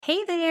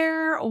Hey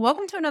there.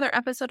 Welcome to another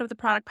episode of the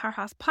Product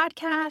Powerhouse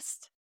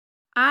podcast.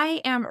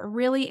 I am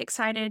really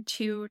excited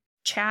to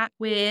chat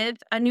with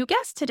a new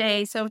guest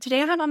today. So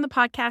today I have on the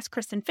podcast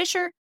Kristen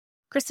Fisher.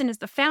 Kristen is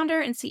the founder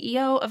and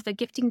CEO of the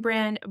gifting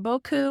brand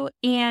Boku,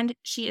 and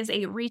she is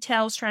a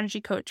retail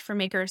strategy coach for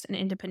makers and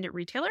independent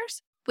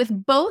retailers.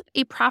 With both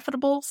a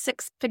profitable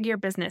six-figure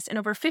business and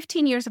over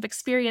 15 years of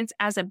experience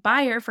as a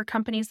buyer for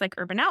companies like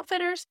Urban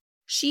Outfitters,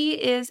 she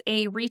is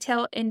a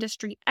retail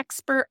industry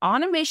expert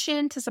on a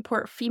mission to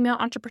support female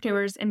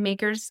entrepreneurs and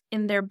makers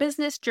in their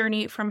business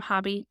journey from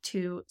hobby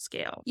to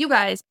scale. You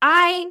guys,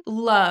 I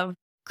love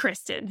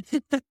Kristen.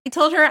 I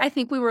told her I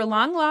think we were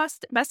long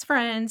lost best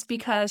friends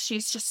because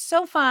she's just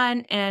so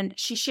fun and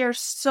she shares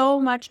so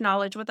much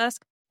knowledge with us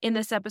in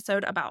this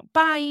episode about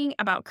buying,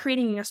 about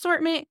creating an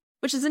assortment,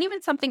 which isn't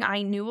even something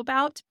I knew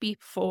about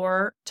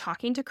before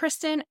talking to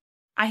Kristen.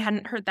 I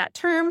hadn't heard that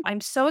term.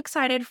 I'm so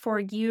excited for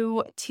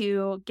you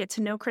to get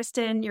to know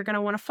Kristen. You're going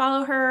to want to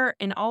follow her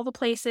in all the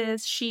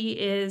places. She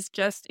is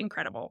just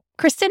incredible.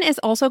 Kristen is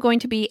also going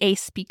to be a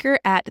speaker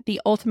at the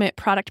Ultimate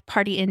Product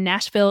Party in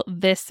Nashville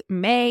this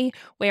May,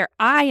 where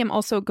I am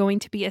also going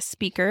to be a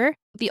speaker.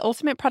 The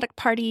Ultimate Product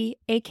Party,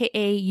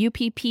 aka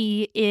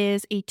UPP,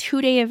 is a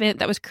 2-day event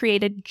that was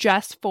created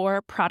just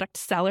for product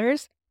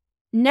sellers.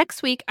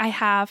 Next week, I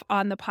have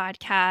on the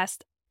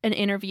podcast an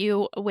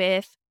interview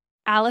with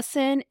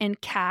Allison and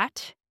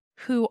Kat,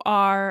 who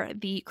are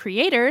the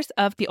creators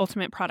of the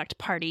Ultimate Product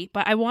Party.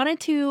 But I wanted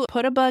to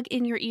put a bug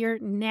in your ear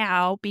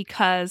now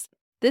because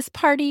this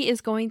party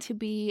is going to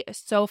be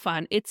so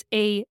fun. It's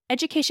a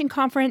education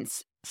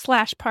conference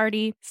 /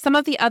 party. Some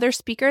of the other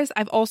speakers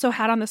I've also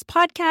had on this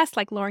podcast,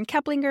 like Lauren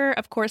Keplinger.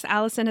 Of course,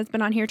 Allison has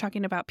been on here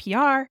talking about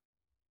PR.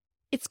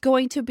 It's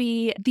going to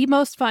be the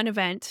most fun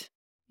event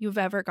you've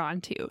ever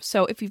gone to.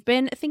 So if you've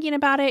been thinking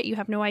about it, you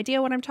have no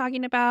idea what I'm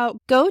talking about,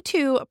 go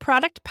to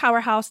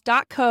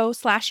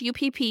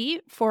productpowerhouse.co/UPP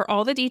for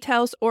all the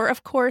details, or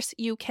of course,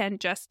 you can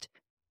just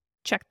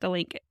check the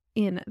link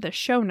in the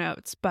show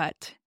notes,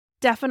 but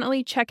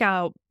definitely check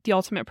out the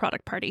Ultimate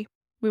Product Party.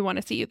 We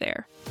want to see you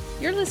there.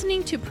 You're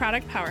listening to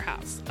Product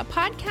Powerhouse, a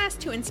podcast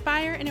to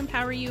inspire and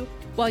empower you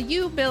while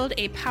you build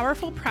a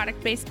powerful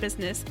product-based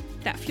business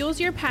that fuels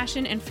your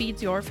passion and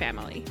feeds your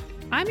family.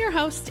 I'm your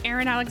host,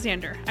 Erin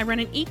Alexander. I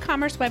run an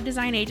e-commerce web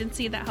design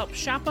agency that helps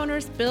shop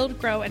owners build,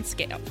 grow, and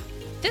scale.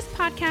 This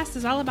podcast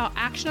is all about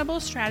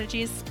actionable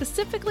strategies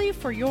specifically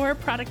for your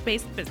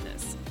product-based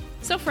business.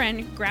 So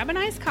friend, grab an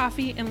iced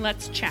coffee and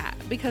let's chat,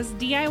 because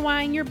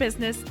DIYing your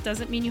business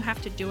doesn't mean you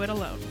have to do it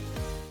alone.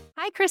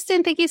 Hi,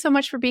 Kristen. Thank you so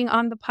much for being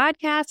on the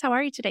podcast. How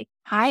are you today?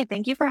 Hi,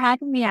 thank you for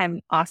having me.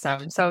 I'm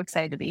awesome. So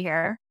excited to be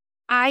here.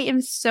 I am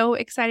so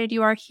excited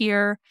you are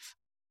here.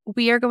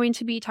 We are going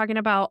to be talking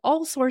about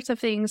all sorts of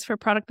things for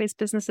product-based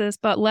businesses,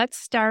 but let's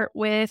start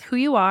with who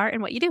you are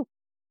and what you do.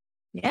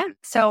 Yeah.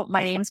 So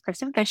my name is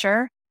Kristen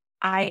Fisher.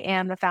 I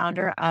am the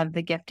founder of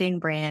the gifting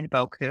brand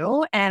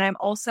Boku, and I'm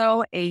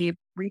also a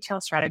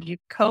retail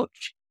strategy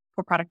coach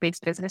for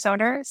product-based business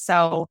owners.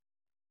 So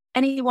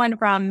anyone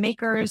from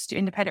makers to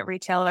independent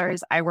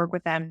retailers, I work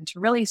with them to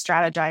really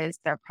strategize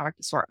their product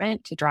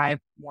assortment to drive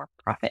more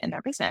profit in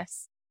their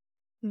business.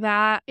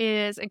 That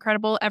is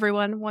incredible.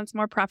 Everyone wants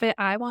more profit.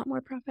 I want more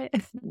profit.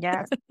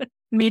 Yes,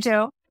 me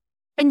too.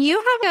 And you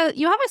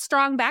have a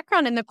strong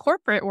background in the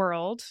corporate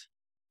world.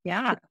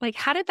 Yeah. Like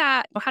how did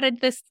that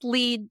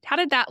lead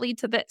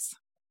to this?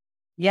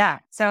 Yeah.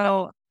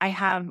 So I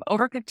have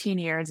over 15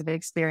 years of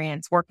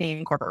experience working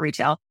in corporate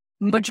retail.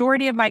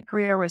 Majority of my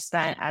career was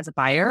spent as a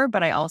buyer,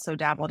 but I also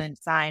dabbled in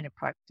design and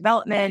product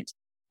development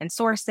and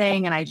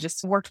sourcing, and I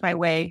just worked my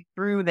way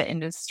through the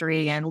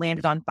industry and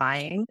landed on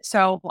buying.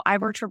 So I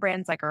worked for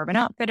brands like Urban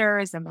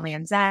Outfitters and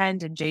Lands'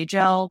 End and J.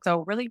 Jill.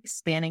 So really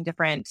spanning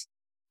different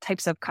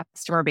types of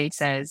customer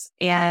bases.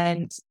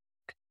 And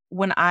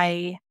when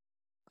I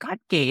got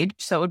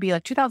engaged, so it would be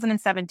like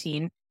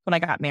 2017 when I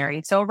got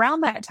married. So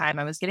around that time,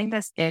 I was getting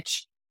this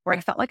itch where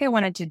I felt like I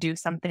wanted to do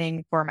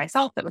something for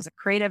myself that was a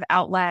creative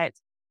outlet,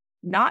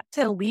 not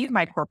to leave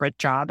my corporate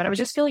job, but I was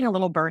just feeling a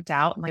little burnt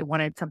out and I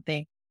wanted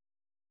something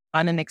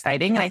fun and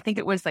exciting. And I think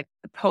it was like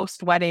the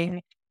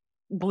post-wedding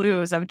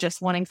blues of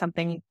just wanting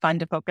something fun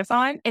to focus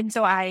on. And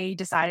so I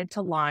decided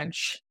to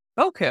launch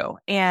Boku.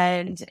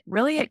 And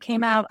really it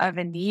came out of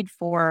a need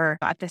for,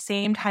 at the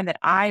same time that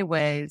I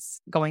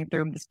was going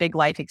through this big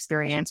life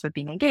experience with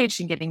being engaged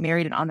and getting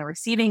married and on the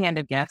receiving end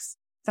of gifts,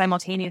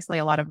 simultaneously,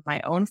 a lot of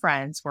my own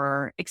friends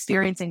were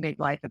experiencing big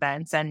life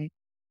events. And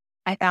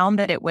I found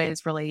that it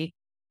was really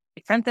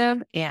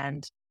expensive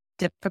and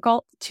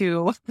difficult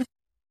to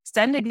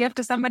send a gift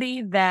to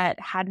somebody that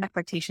had an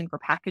expectation for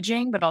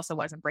packaging, but also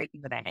wasn't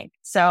breaking the bank.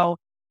 So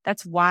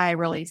that's why I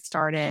really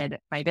started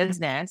my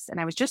business. And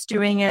I was just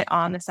doing it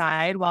on the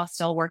side while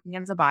still working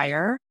as a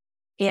buyer.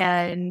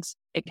 And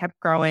it kept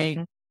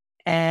growing.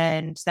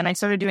 And then I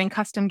started doing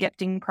custom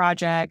gifting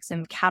projects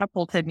and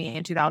catapulted me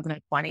in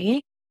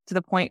 2020 to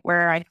the point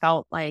where I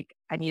felt like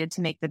I needed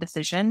to make the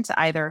decision to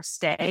either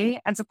stay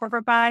as a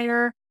corporate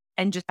buyer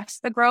and just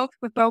test the growth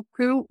with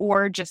Boku,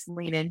 or just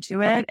lean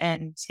into it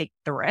and take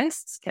the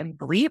risks and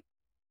the leap.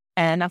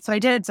 And that's what I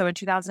did. So in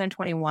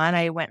 2021,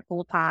 I went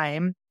full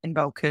time in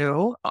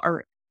Boku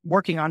or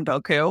working on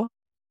Boku.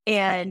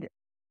 And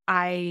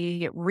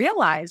I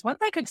realized once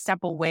I could step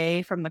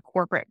away from the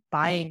corporate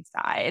buying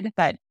side,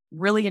 that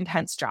really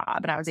intense job,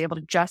 and I was able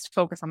to just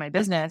focus on my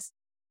business,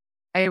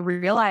 I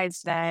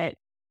realized that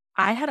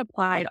I had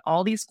applied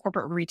all these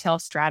corporate retail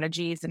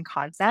strategies and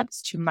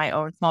concepts to my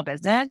own small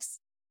business.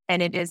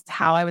 And it is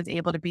how I was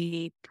able to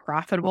be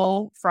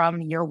profitable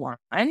from year one.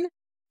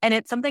 And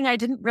it's something I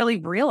didn't really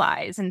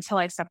realize until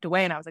I stepped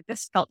away. And I was like,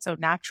 this felt so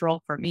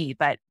natural for me.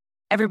 But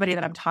everybody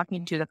that I'm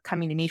talking to that's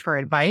coming to me for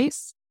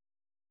advice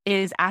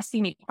is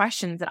asking me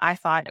questions that I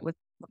thought it was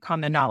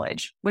common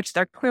knowledge, which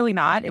they're clearly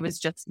not. It was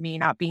just me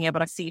not being able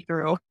to see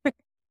through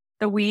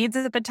the weeds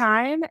at the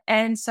time.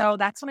 And so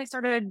that's when I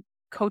started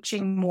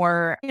coaching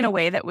more in a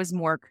way that was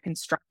more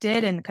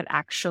constructed and could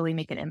actually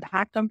make an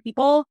impact on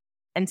people.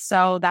 And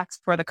so that's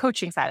where the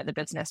coaching side of the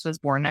business was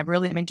born. I've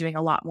really been doing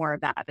a lot more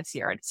of that this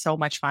year. It's so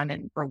much fun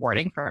and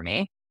rewarding for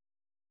me.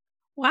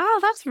 Wow,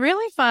 that's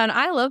really fun.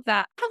 I love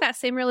that. I had that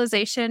same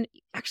realization,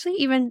 actually,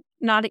 even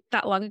not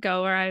that long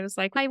ago, where I was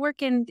like, I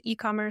work in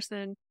e-commerce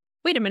and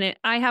wait a minute,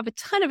 I have a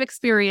ton of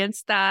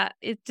experience that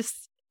it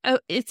just,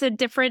 it's a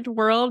different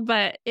world,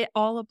 but it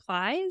all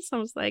applies. I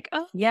was like,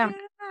 oh, yeah.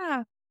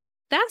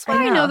 That's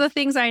why I know the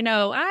things I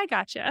know. I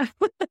gotcha.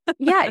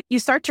 Yeah, you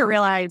start to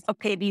realize,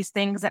 okay, these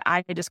things that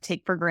I just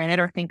take for granted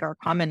or think are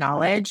common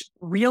knowledge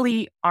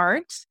really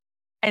aren't.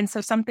 And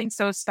so something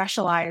so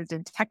specialized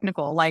and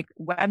technical like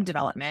web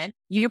development,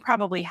 you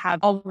probably have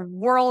a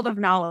world of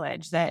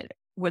knowledge that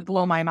would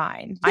blow my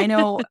mind. I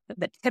know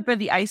the tip of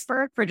the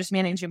iceberg for just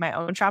managing my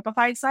own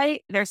Shopify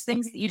site. There's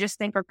things that you just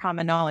think are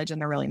common knowledge and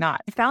they're really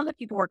not. I found that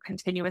people were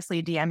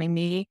continuously DMing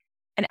me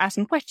and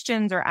asking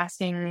questions or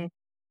asking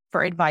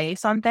for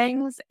advice on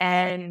things.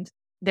 And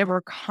there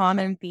were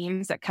common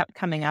themes that kept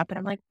coming up. And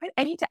I'm like,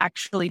 I need to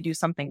actually do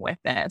something with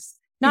this.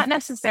 Not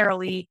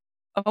necessarily,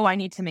 oh, I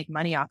need to make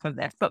money off of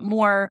this, but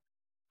more,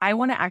 I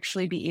want to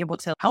actually be able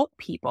to help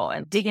people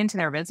and dig into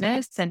their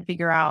business and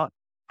figure out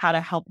how to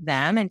help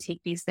them and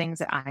take these things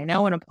that I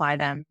know and apply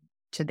them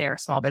to their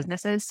small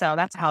businesses. So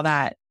that's how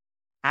that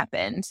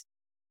happened.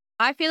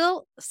 I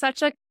feel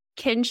such a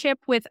kinship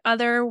with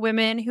other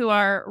women who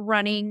are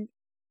running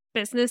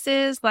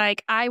businesses.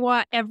 Like, I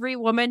want every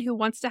woman who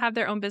wants to have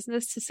their own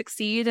business to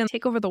succeed and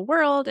take over the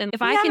world. And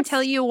if I can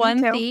tell you one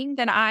thing,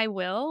 then I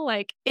will.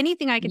 Like,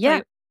 anything I can tell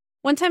you.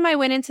 One time I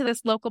went into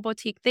this local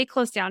boutique. They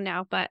closed down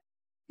now, but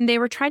they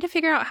were trying to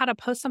figure out how to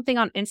post something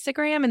on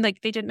Instagram and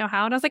like they didn't know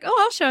how. And I was like, oh,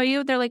 I'll show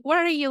you. They're like, what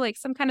are you, like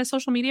some kind of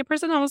social media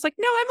person? I was like,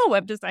 no, I'm a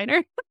web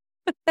designer.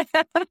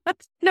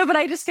 No, but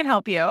I just can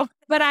help you.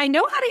 But I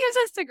know how to use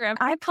Instagram.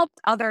 I've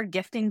helped other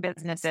gifting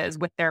businesses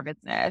with their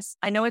business.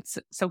 I know it's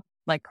so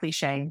like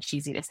cliche and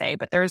cheesy to say,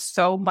 but there's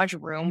so much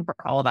room for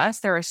all of us.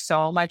 There is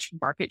so much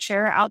market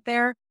share out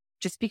there.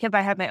 Just because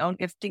I have my own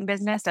gifting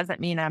business doesn't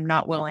mean I'm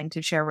not willing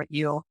to share with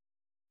you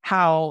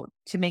how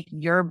to make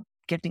your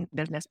gifting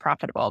business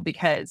profitable,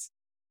 because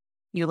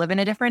you live in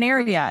a different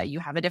area. You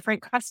have a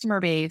different customer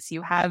base.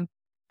 You have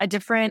a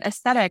different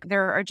aesthetic.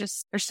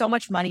 There's so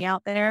much money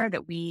out there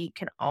that we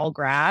can all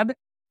grab.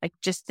 Like,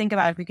 just think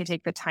about if we could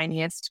take the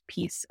tiniest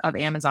piece of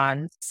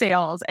Amazon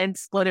sales and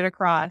split it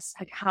across,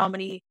 like how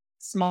many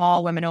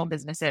small women-owned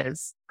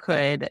businesses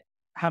could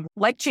have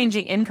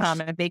life-changing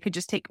income if they could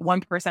just take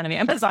 1% of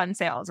Amazon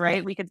sales,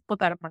 right? We could split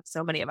that among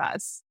so many of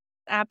us.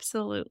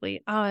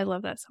 Absolutely. Oh, I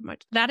love that so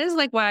much. That is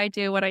like why I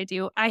do what I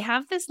do. I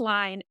have this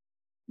line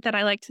that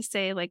I like to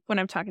say, like when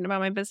I'm talking about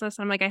my business,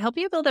 I'm like, I help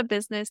you build a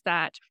business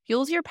that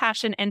fuels your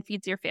passion and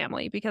feeds your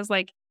family. Because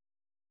like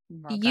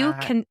you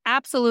can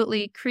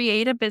absolutely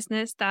create a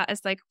business that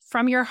is like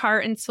from your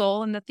heart and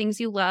soul and the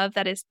things you love,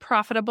 that is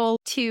profitable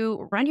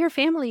to run your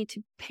family,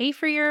 to pay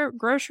for your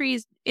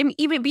groceries, and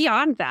even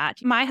beyond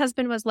that. My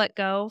husband was let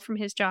go from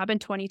his job in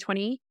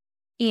 2020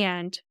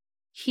 and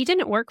he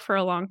didn't work for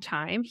a long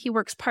time. He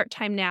works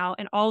part-time now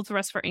and all of the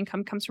rest of our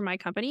income comes from my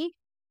company.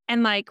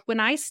 And like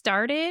when I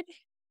started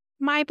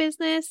my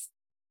business,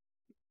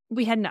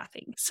 we had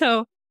nothing.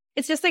 So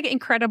it's just like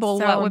incredible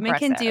what women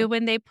can do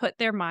when they put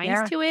their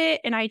minds to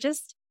it. And I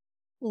just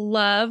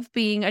love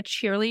being a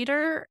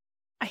cheerleader.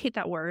 I hate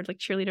that word. Like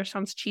cheerleader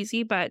sounds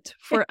cheesy, but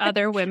for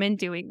other women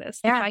doing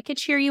this, if I could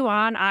cheer you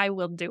on, I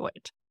will do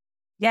it.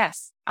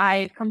 Yes,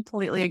 I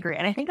completely agree.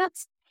 And I think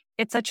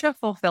it's such a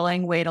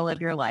fulfilling way to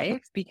live your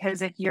life,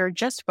 because if you're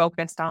just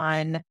focused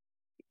on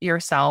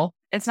yourself,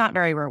 it's not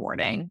very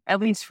rewarding. At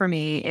least for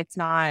me, it's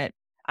not.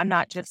 I'm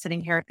not just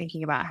sitting here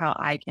thinking about how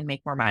I can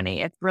make more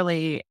money. It's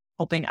really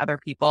helping other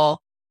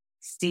people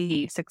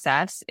see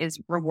success is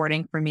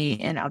rewarding for me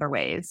in other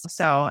ways.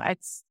 So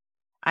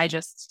I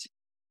just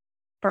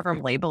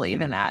firmly believe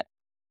in that.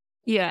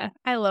 Yeah,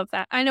 I love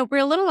that. I know we're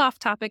a little off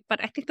topic,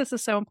 but I think this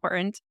is so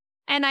important.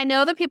 And I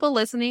know the people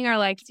listening are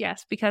like,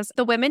 yes, because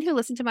the women who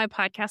listen to my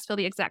podcast feel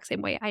the exact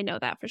same way. I know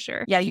that for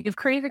sure. Yeah, you've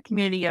created a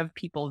community of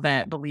people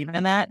that believe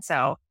in that.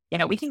 So,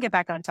 we can get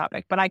back on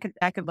topic, but I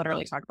could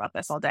literally talk about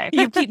this all day.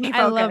 You keep me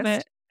focused. I love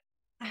it.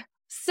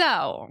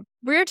 So,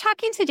 we're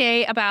talking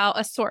today about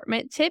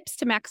assortment tips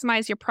to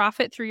maximize your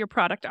profit through your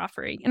product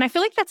offering. And I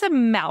feel like that's a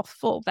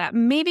mouthful that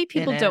maybe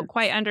people don't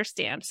quite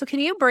understand. So, can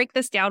you break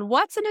this down?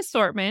 What's an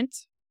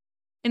assortment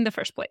in the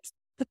first place?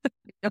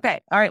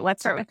 Okay. All right.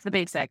 Let's start with the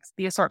basics.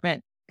 The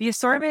assortment. The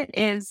assortment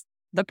is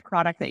the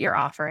product that you're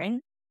offering.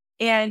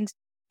 And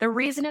the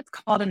reason it's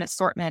called an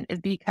assortment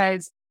is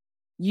because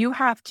you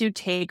have to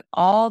take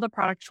all the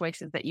product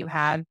choices that you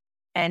have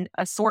and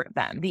assort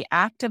them. The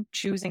act of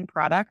choosing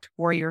product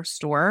for your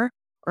store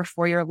or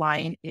for your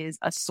line is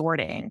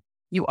assorting.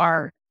 You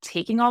are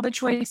taking all the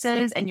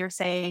choices and you're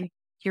saying,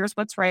 here's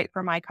what's right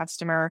for my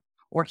customer,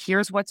 or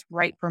here's what's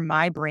right for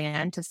my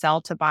brand to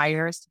sell to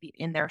buyers to be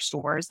in their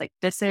stores. Like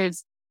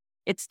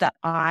it's the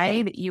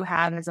eye that you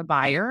have as a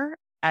buyer,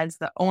 as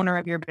the owner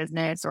of your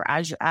business, or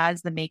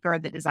as the maker or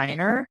the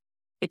designer.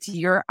 It's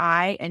your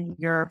eye and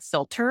your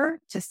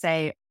filter to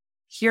say,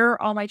 here are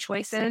all my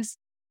choices,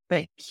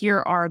 but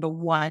here are the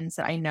ones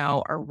that I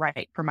know are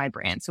right for my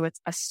brand. So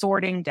it's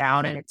assorting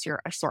down and it's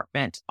your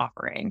assortment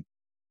offering.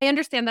 I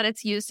understand that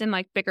it's used in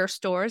like bigger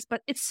stores,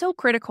 but it's so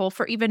critical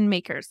for even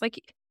makers.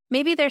 Like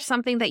maybe there's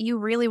something that you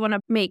really want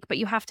to make, but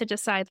you have to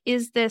decide,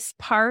 is this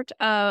part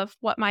of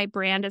what my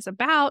brand is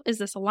about? Is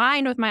this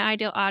aligned with my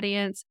ideal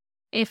audience?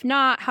 If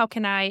not, how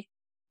can I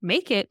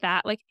make it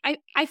that? Like, I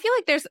feel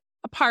like there's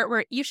a part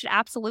where you should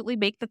absolutely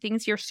make the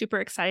things you're super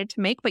excited to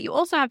make, but you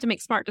also have to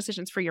make smart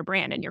decisions for your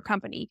brand and your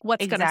company.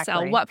 What's going to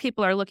sell, what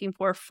people are looking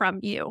for from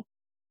you.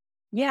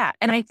 Yeah.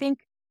 And I think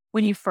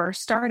when you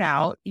first start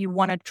out, you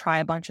want to try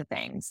a bunch of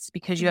things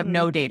because you have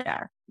no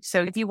data.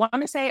 So if you want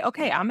to say,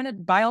 okay, I'm going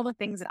to buy all the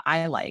things that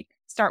I like,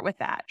 start with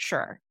that.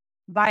 Sure.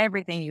 Buy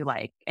everything you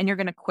like. And you're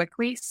going to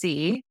quickly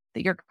see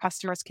that your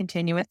customers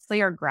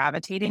continuously are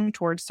gravitating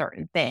towards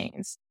certain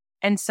things.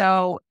 And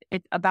so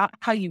it's about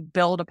how you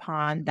build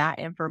upon that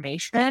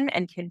information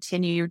and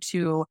continue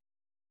to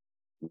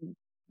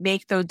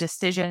make those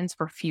decisions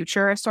for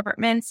future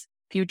assortments,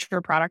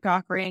 future product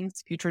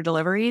offerings, future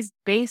deliveries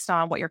based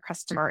on what your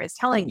customer is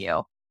telling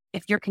you.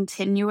 If you're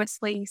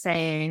continuously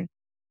saying,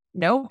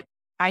 nope,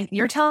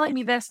 you're telling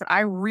me this, but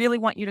I really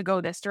want you to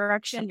go this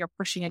direction, you're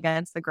pushing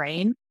against the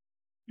grain,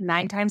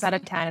 9 times out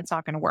of 10, it's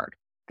not going to work.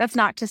 That's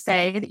not to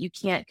say that you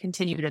can't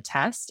continue to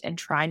test and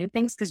try new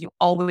things, because you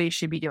always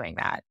should be doing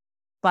that.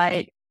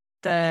 But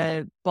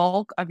the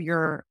bulk of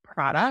your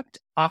product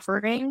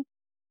offering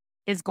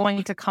is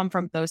going to come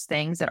from those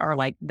things that are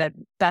like the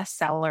best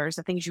sellers,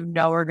 the things you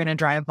know are going to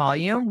drive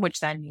volume,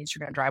 which then means you're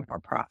going to drive more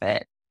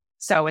profit.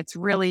 So it's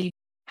really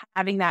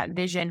having that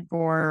vision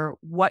for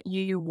what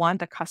you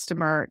want the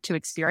customer to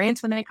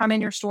experience when they come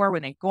in your store,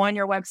 when they go on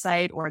your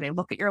website or they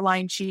look at your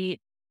line sheet.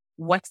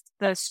 What's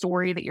the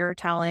story that you're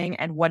telling,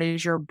 and what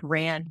is your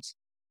brand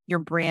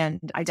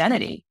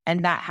identity?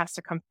 And that has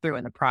to come through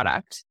in the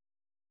product.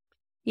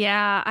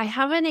 Yeah, I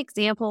have an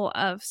example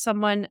of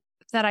someone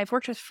that I've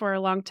worked with for a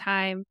long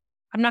time.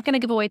 I'm not going to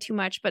give away too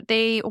much, but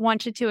they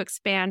wanted to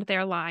expand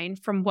their line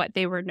from what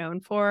they were known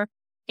for.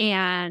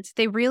 And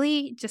they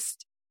really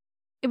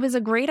it was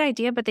a great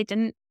idea, but they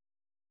didn't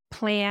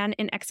plan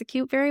and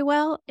execute very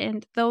well.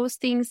 And those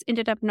things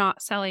ended up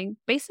not selling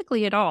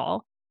basically at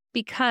all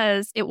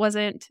because it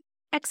wasn't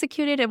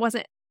executed. It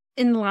wasn't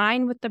in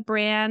line with the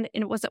brand,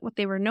 and it wasn't what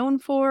they were known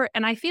for.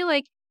 And I feel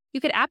like you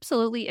could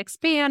absolutely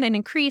expand and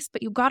increase,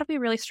 but you've got to be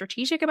really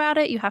strategic about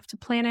it. You have to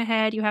plan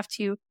ahead. You have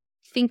to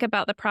think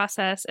about the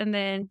process and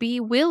then be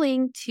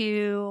willing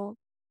to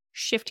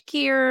shift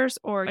gears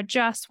or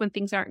adjust when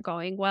things aren't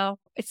going well.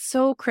 It's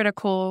so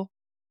critical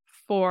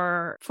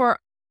for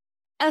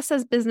us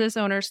as business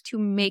owners to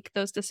make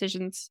those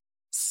decisions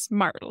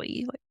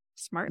smartly. Like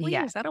smartly?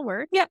 Yeah. Is that a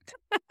word? Yep.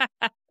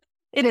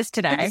 It is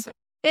today.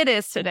 It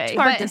is today.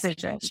 Smart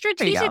decision.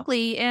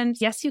 Strategically, and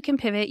yes, you can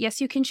pivot. Yes,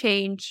 you can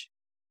change.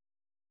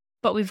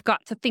 But we've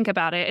got to think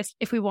about it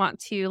if we want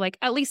to like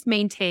at least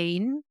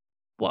maintain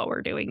what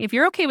we're doing. If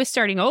you're okay with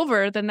starting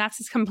over, then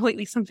that's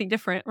completely something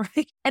different,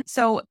 right? And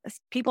so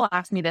people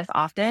ask me this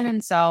often.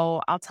 And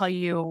so I'll tell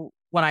you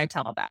what I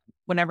tell them.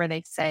 Whenever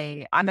they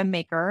say, I'm a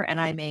maker and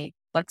I make,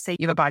 let's say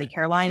you have a body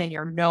care line and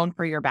you're known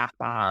for your bath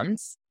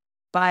bombs,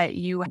 but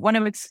you want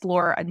to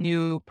explore a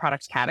new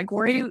product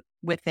category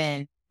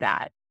within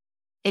that.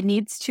 It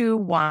needs to,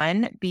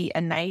 one, be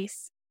a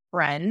nice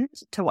friend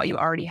to what you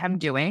already have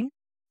doing.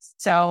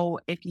 So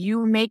if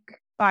you make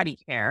body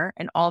care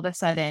and all of a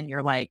sudden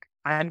you're like,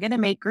 I'm going to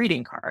make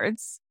greeting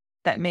cards,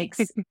 that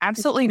makes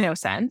absolutely no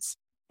sense.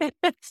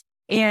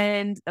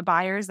 And the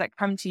buyers that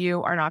come to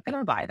you are not going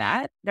to buy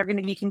that. They're going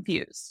to be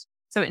confused.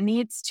 So it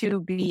needs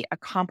to be a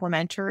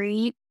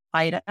complementary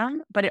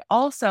item, but it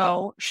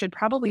also should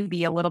probably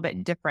be a little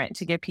bit different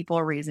to give people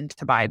a reason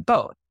to buy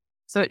both.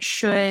 So it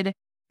should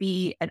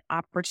be an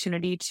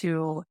opportunity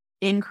to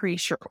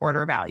increase your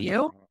order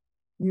value,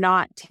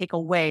 not take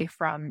away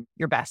from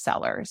your best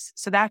sellers.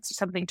 So that's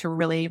something to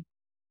really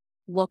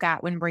look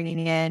at when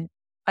bringing in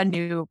a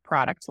new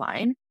product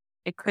line.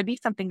 It could be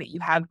something that you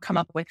have come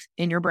up with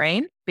in your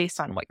brain based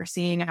on what you're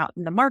seeing out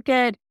in the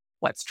market,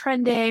 what's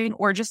trending,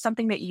 or just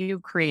something that you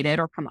created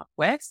or come up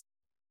with.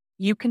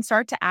 you can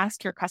start to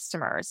ask your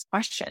customers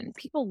questions.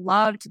 People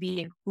love to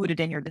be included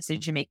in your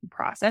decision-making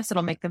process.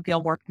 It'll make them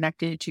feel more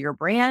connected to your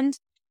brand.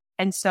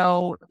 And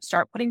so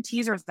start putting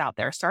teasers out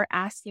there. Start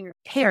asking,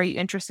 hey, are you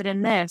interested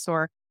in this?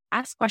 Or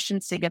ask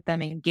questions to get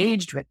them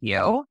engaged with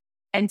you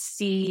and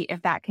see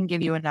if that can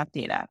give you enough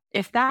data.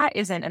 If that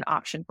isn't an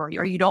option for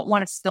you, or you don't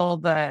want to spill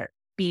the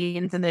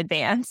beans in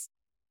advance,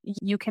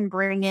 you can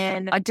bring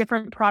in a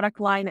different product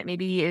line that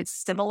maybe is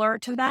similar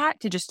to that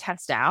to just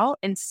test out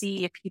and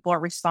see if people are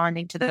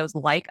responding to those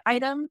like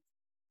items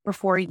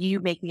before you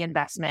make the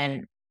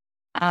investment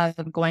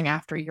of going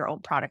after your own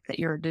product that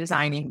you're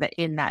designing that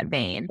in that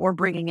vein, or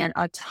bringing in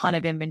a ton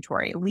of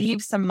inventory.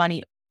 Leave some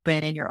money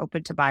open in your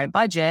open to buy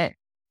budget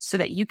so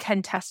that you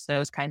can test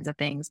those kinds of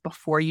things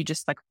before you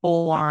just like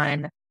full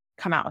on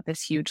come out with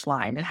this huge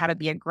line, and how to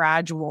be a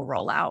gradual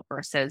rollout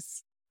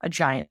versus a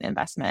giant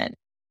investment.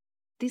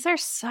 These are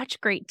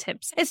such great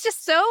tips. It's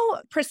just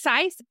so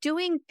precise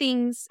doing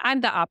things.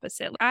 I'm the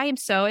opposite. I am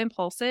so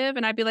impulsive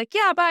and I'd be like,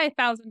 yeah, buy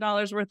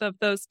 $1,000 worth of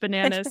those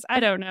bananas. I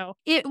don't know.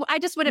 I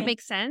just wouldn't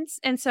make sense.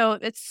 And so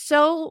it's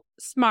so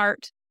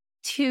smart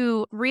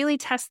to really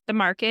test the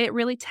market,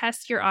 really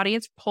test your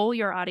audience, pull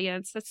your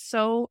audience. That's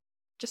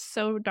just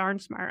so darn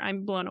smart.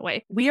 I'm blown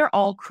away. We are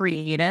all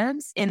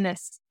creatives in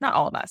this. Not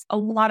all of us. A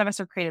lot of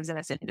us are creatives in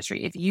this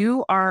industry. If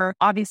you're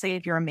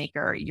a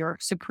maker, you're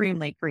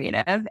supremely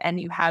creative, and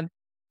you have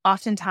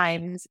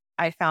oftentimes,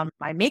 I found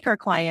my maker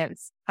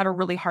clients had a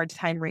really hard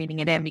time reining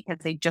it in because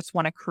they just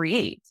want to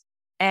create.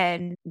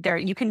 And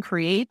you can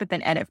create, but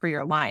then edit for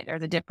your line.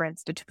 There's a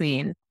difference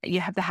between,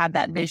 you have to have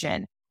that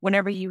vision.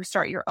 Whenever you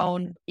start your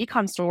own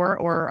e-com store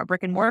or a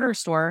brick and mortar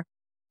store,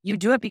 you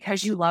do it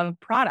because you love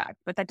product,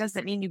 but that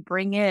doesn't mean you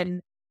bring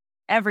in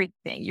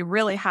everything. You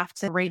really have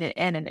to rein it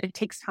in. And it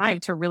takes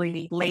time to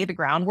really lay the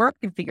groundwork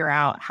and figure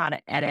out how to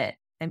edit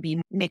and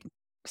make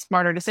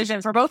smarter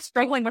decisions. We're both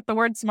struggling with the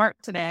word smart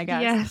today, I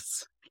guess.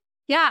 Yes.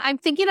 Yeah, I'm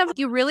thinking of,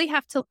 you really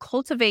have to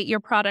cultivate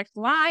your product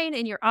line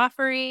and your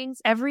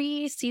offerings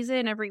every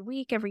season, every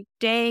week, every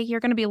day. You're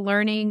going to be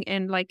learning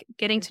and like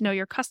getting to know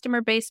your customer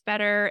base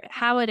better,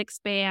 how it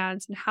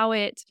expands and how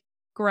it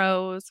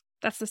grows.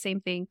 That's the same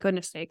thing.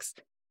 Goodness sakes.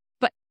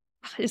 But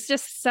it's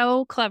just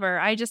so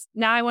clever.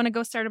 Now I want to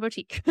go start a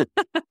boutique.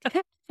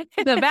 The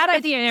bad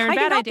idea, Erin.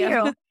 Bad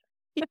idea.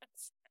 Yes.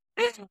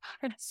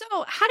 So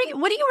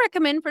what do you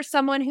recommend for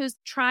someone who's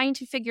trying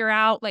to figure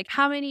out like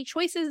how many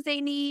choices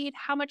they need?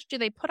 How much do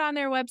they put on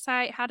their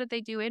website? How do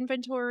they do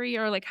inventory,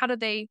 or like how do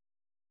they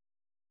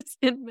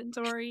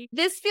inventory?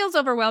 This feels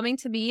overwhelming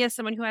to me as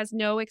someone who has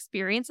no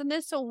experience in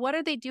this. So what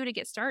do they do to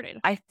get started?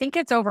 I think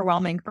it's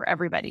overwhelming for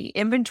everybody.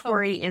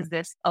 Inventory is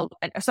this.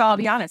 So I'll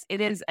be honest,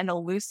 it is an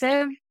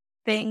elusive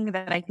thing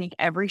that I think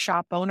every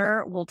shop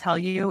owner will tell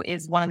you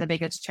is one of the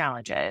biggest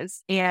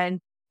challenges.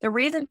 And the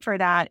reason for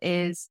that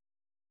is,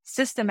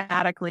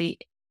 systematically,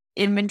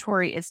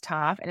 inventory is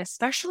tough. And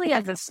especially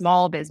as a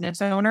small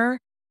business owner,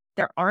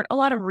 there aren't a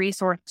lot of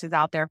resources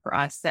out there for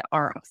us that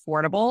are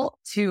affordable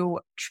to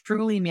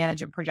truly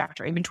manage and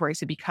project our inventory.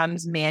 So it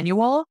becomes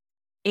manual,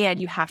 and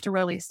you have to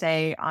really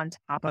stay on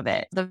top of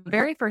it. The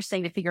very first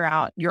thing to figure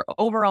out your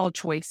overall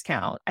choice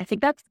count. I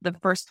think that's the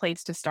first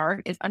place to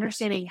start, is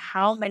understanding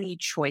how many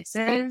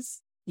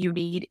choices you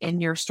need in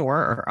your store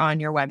or on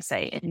your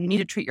website. And you need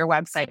to treat your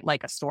website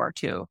like a store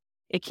too.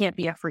 It can't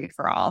be a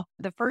free-for-all.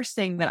 The first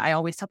thing that I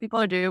always tell people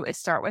to do is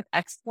start with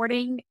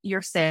exporting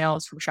your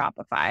sales from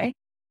Shopify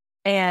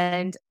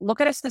and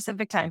look at a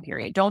specific time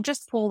period. Don't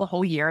just pull the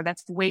whole year.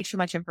 That's way too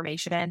much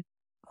information.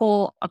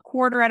 Pull a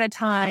quarter at a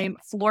time,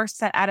 floor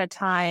set at a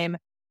time,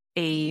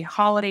 a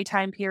holiday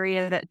time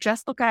period.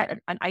 Just look at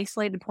an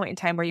isolated point in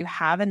time where you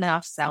have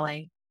enough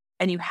selling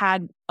and you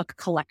had a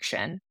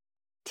collection.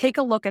 Take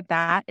a look at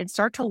that and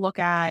start to look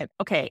at,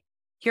 okay,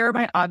 here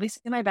are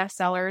obviously my best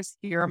sellers.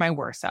 Here are my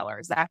worst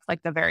sellers. That's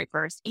like the very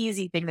first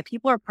easy thing that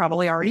people are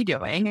probably already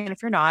doing. And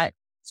if you're not,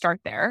 start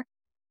there.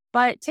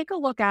 But take a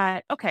look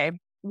at, okay,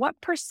 what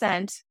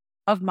percent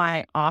of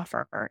my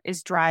offer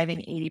is driving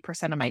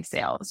 80% of my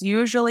sales?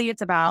 Usually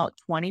it's about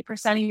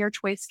 20% of your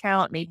choice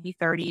count, maybe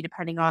 30,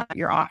 depending on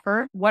your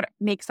offer. What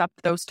makes up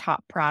those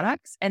top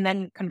products? And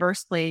then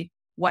conversely,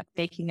 what's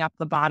making up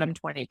the bottom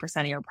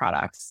 20% of your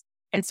products?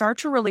 And start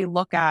to really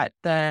look at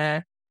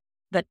the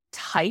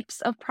types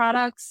of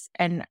products,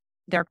 and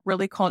they're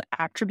really called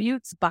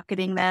attributes,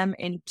 bucketing them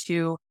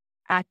into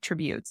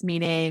attributes,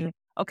 meaning,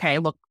 okay,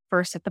 look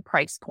first at the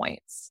price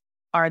points.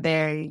 Are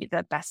they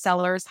the best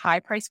sellers,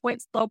 high price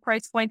points, low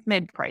price points,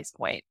 mid price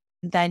point?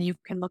 Then you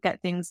can look at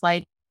things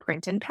like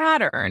print and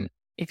pattern.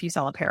 If you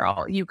sell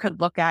apparel, you could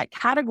look at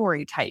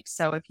category types.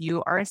 So if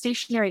you are a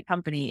stationery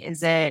company,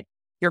 is it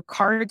your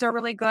cards are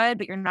really good,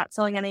 but you're not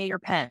selling any of your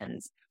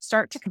pens?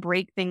 Start to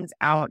break things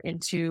out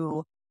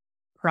into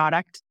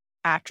product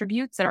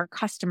attributes that are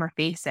customer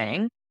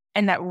facing,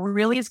 and that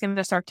really is going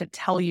to start to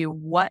tell you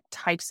what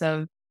types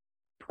of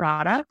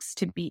products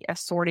to be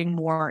assorting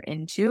more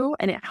into,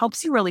 and it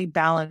helps you really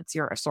balance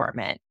your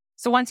assortment.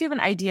 So once you have an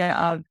idea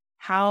of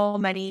how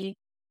many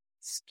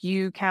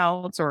SKU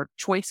counts or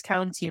choice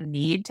counts you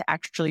need to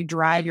actually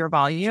drive your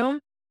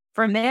volume,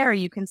 From there,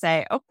 you can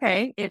say,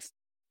 okay, if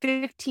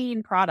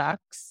 15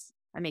 products,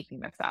 I'm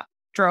making this up,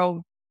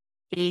 drove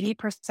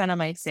 80% of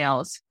my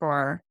sales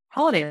for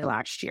holiday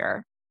last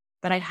year,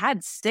 but I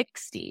had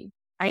 60.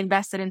 I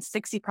invested in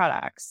 60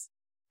 products.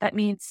 That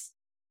means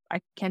I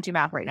can't do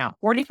math right now.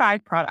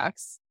 45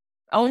 products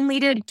only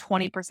did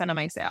 20% of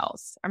my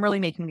sales. I'm really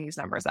making these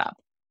numbers up,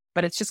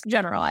 but it's just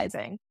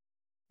generalizing.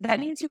 That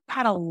means you've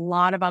had a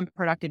lot of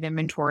unproductive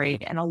inventory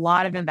and a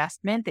lot of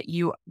investment that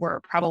you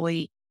were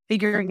probably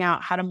figuring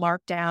out how to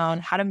mark down,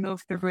 how to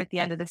move through at the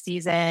end of the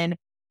season.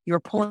 You're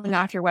pulling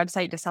off your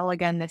website to sell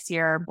again this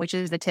year, which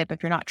is the tip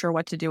if you're not sure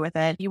what to do with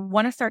it. You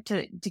want to start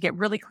to get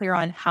really clear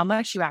on how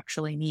much you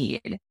actually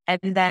need. And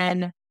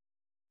then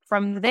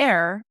from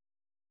there,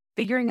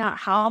 figuring out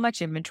how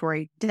much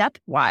inventory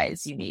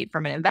depth-wise you need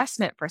from an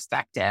investment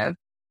perspective.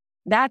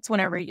 That's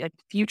whenever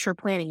future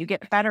planning, you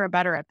get better and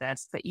better at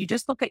this, that you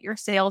just look at your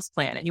sales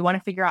plan and you want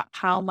to figure out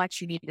how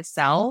much you need to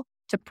sell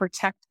to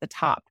protect the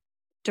top,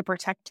 to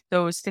protect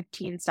those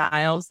 15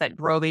 styles that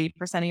drove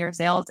 80% of your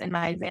sales in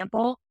my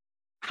example.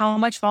 How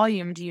much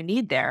volume do you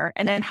need there?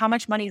 And then how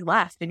much money's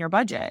left in your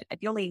budget? If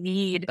you only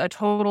need a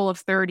total of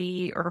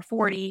 30 or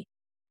 40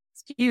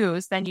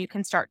 SKUs, then you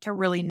can start to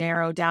really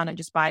narrow down and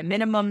just buy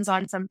minimums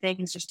on some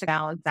things just to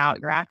balance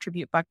out your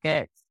attribute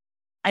buckets.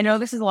 I know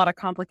this is a lot of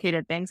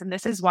complicated things, and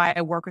this is why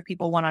I work with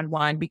people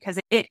one-on-one, because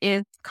it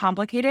is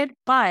complicated,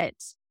 but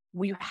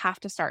you have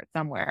to start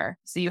somewhere.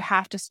 So you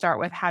have to start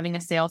with having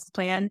a sales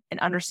plan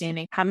and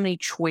understanding how many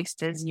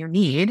choices you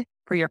need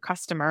for your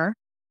customer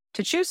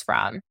to choose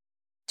from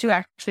to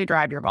actually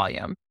drive your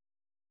volume.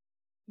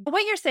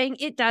 What you're saying,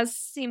 it does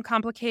seem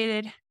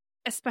complicated,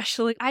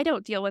 especially I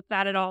don't deal with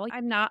that at all.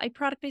 I'm not a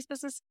product-based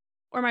business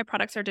or my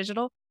products are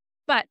digital,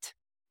 but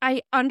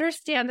I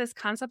understand this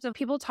concept of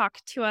people talk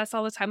to us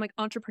all the time, like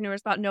entrepreneurs,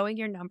 about knowing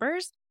your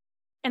numbers.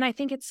 And I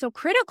think it's so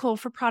critical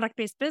for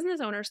product-based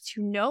business owners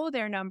to know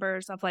their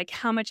numbers of like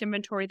how much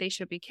inventory they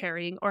should be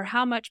carrying or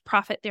how much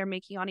profit they're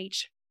making on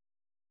each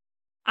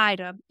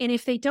item. And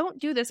if they don't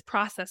do this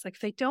process, like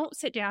if they don't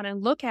sit down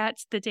and look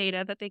at the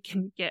data that they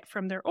can get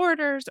from their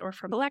orders or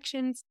from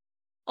elections,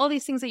 all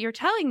these things that you're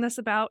telling us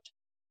about,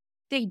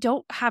 they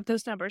don't have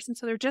those numbers. And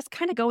so they're just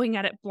kind of going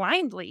at it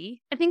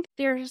blindly. I think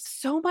there's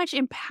so much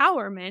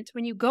empowerment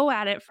when you go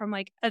at it from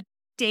like a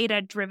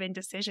data-driven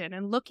decision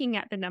and looking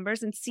at the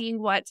numbers and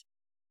seeing what,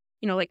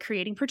 like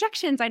creating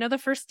projections. I know the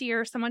first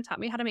year someone taught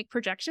me how to make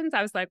projections.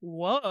 I was like,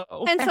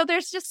 whoa. And so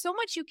there's just so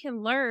much you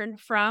can learn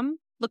from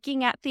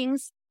looking at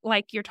things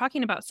like you're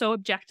talking about. So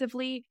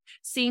objectively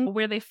seeing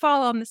where they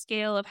fall on the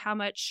scale of how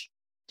much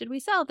did we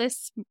sell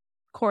this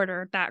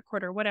quarter, that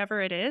quarter,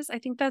 whatever it is. I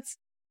think that's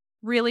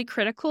really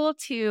critical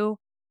to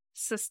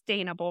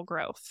sustainable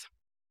growth.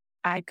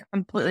 I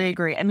completely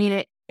agree. I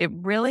mean, it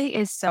really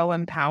is so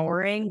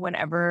empowering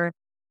whenever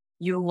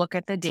you look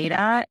at the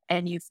data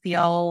and you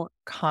feel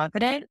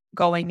confident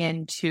going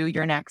into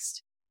your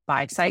next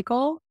buy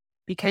cycle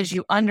because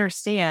you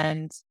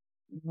understand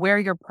where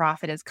your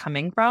profit is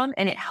coming from,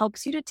 and it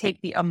helps you to take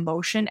the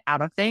emotion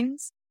out of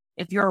things.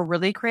 If you're a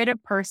really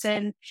creative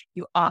person,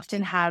 you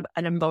often have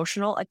an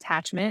emotional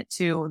attachment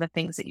to the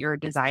things that you're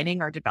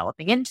designing or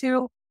developing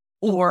into,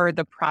 or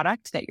the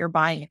product that you're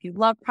buying. If you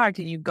love product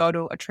and you go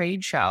to a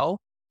trade show,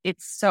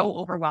 it's so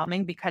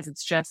overwhelming because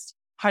it's just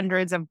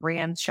hundreds of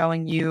brands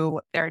showing you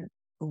their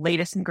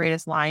latest and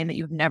greatest line that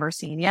you've never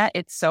seen yet.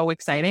 It's so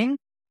exciting,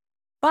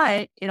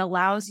 but it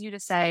allows you to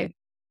say,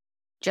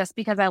 just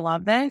because I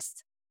love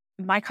this,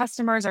 my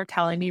customers are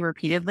telling me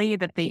repeatedly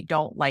that they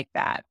don't like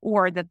that,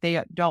 or that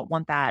they don't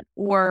want that,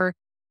 or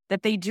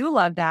that they do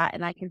love that.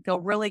 And I can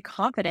feel really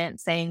confident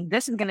saying,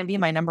 this is going to be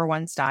my number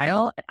one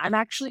style. And I'm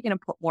actually going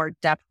to put more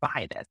depth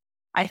behind it.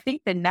 I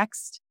think the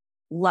next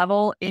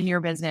level in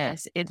your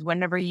business is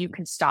whenever you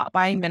can stop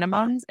buying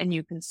minimums and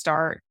you can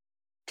start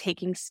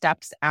taking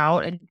steps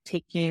out and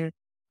taking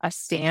a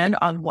stand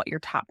on what your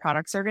top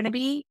products are going to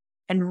be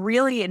and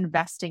really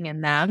investing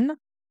in them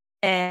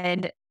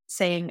and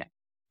saying,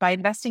 by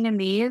investing in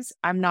these,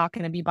 I'm not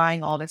going to be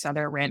buying all this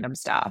other random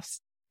stuff,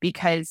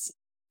 because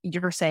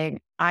you're saying,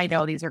 I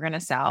know these are going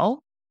to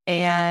sell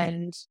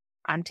and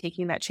I'm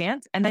taking that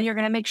chance. And then you're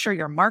going to make sure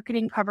your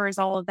marketing covers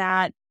all of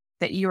that,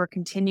 that you are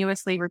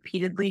continuously,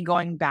 repeatedly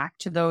going back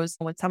to those.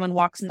 When someone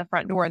walks in the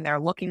front door and they're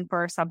looking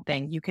for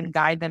something, you can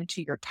guide them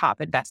to your top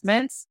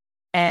investments.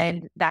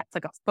 And that's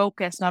like a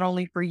focus, not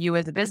only for you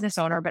as a business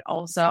owner, but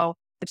also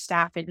the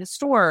staff in the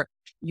store,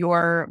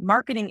 your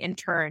marketing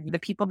intern, the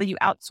people that you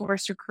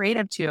outsource your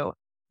creative to.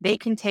 They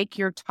can take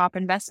your top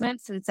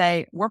investments and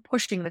say, we're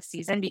pushing this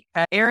season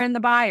because Erin, the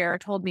buyer,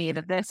 told me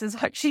that this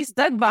is what she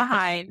stood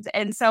behind.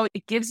 And so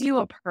it gives you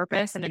a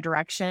purpose and a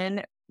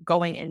direction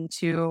going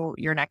into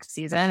your next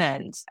season.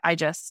 And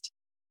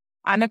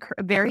I'm a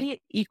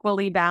very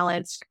equally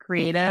balanced,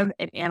 creative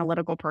and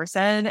analytical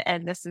person.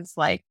 And this is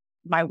like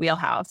my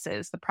wheelhouse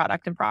is the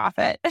product and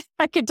profit.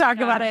 I could talk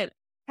about it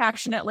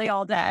passionately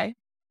all day.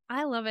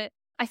 I love it.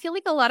 I feel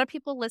like a lot of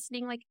people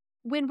listening, like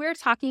when we're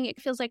talking,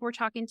 it feels like we're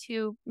talking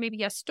to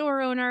maybe a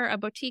store owner, a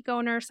boutique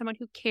owner, someone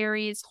who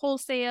carries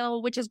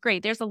wholesale, which is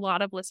great. There's a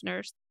lot of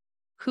listeners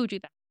who do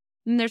that.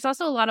 And there's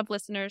also a lot of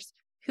listeners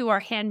who are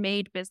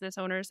handmade business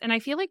owners. And I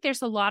feel like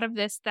there's a lot of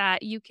this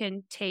that you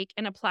can take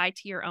and apply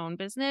to your own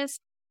business.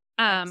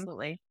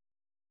 Absolutely.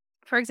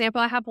 For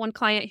example, I have one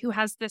client who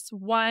has this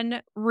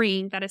one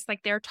ring that is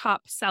like their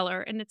top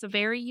seller, and it's a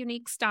very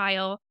unique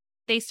style.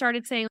 They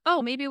started saying,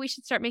 oh, maybe we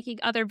should start making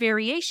other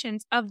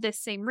variations of this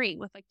same ring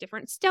with like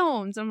different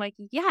stones. I'm like,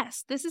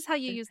 yes, this is how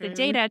you use the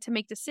data to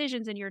make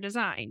decisions in your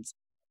designs.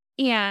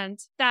 And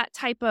that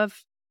type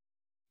of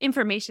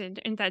information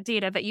and that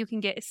data that you can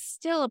get is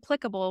still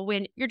applicable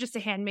when you're just a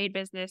handmade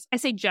business. I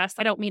say just,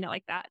 I don't mean it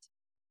like that.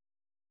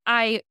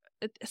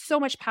 So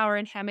much power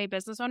in handmade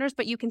business owners,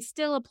 but you can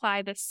still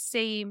apply the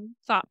same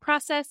thought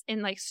process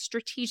in like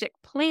strategic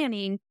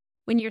planning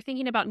when you're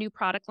thinking about new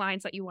product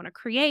lines that you want to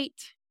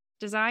create,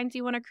 designs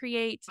you want to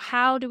create.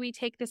 How do we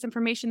take this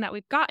information that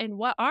we've gotten?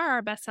 What are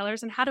our best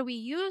sellers? And how do we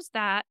use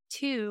that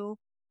to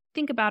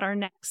think about our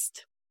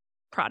next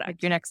product?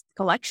 Like your next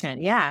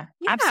collection. Yeah,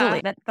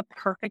 absolutely. That's the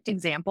perfect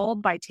example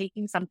by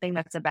taking something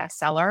that's a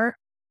bestseller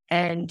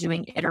and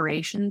doing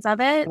iterations of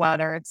it,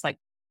 whether it's like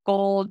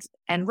gold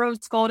and rose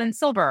gold and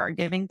silver,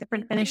 giving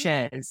different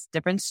finishes,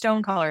 different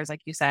stone colors,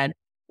 like you said,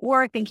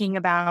 or thinking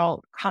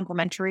about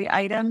complementary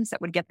items that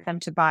would get them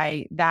to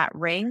buy that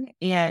ring.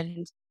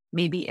 And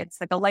maybe it's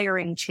like a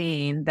layering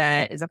chain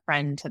that is a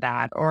friend to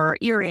that, or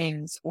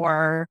earrings,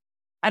 or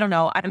I don't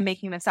know, I'm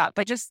making this up,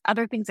 but just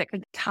other things that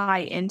could tie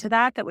into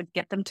that would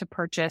get them to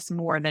purchase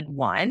more than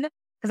one.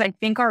 Because I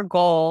think our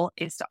goal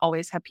is to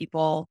always have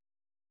people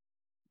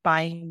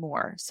buying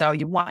more. So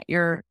you want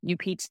your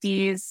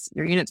UPTs,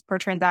 your units per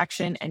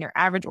transaction, and your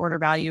average order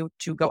value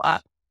to go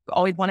up. You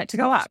always want it to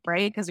go up,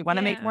 right? Because we want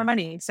to make more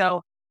money.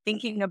 So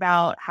thinking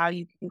about how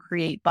you can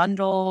create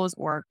bundles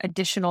or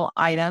additional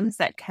items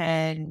that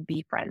can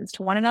be friends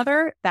to one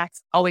another,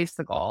 that's always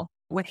the goal.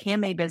 With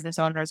handmade business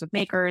owners, with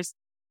makers,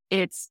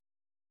 it's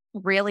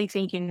really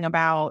thinking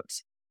about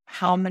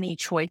how many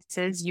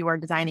choices you are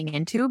designing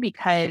into,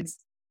 because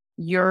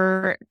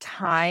your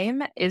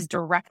time is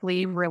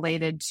directly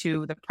related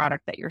to the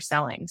product that you're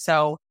selling.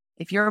 So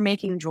if you're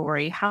making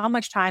jewelry, how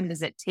much time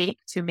does it take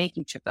to make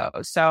each of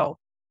those? So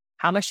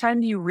how much time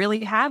do you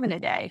really have in a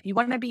day? If you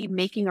want to be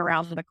making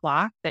around the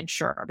clock, then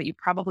sure, but you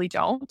probably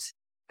don't,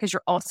 because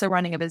you're also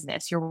running a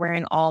business. You're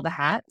wearing all the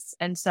hats.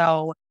 And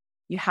so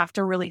you have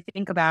to really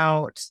think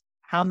about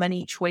how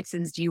many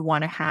choices do you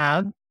want to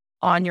have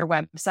on your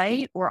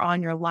website or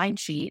on your line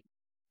sheet,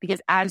 because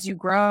as you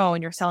grow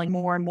and you're selling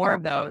more and more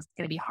of those, it's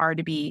going to be hard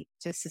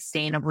to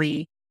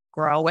sustainably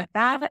grow with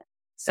that.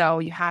 So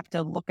you have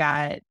to look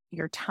at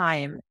your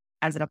time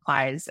as it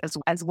applies,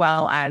 as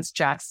well as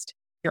just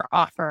your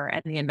offer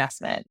and the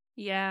investment.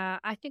 Yeah,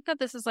 I think that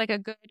this is like a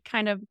good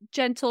kind of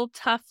gentle,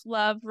 tough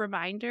love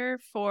reminder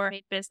for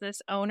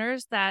business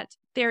owners that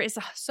there is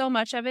so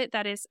much of it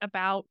that is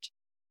about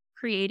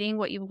creating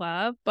what you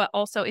love. But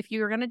also, if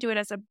you're going to do it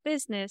as a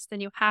business,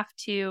 then you have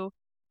to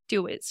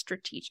do it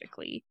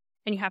strategically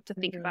and you have to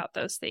think about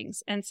those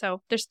things. And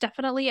so there's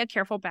definitely a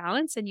careful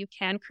balance, and you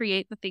can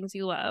create the things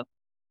you love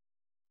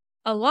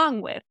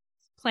along with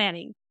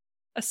planning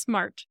a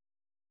smart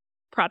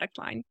product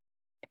line.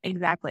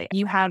 Exactly.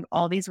 You have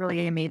all these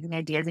really amazing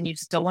ideas and you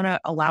still want to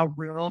allow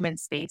room and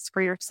space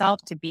for yourself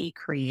to be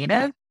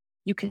creative.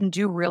 You can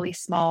do really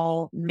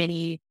small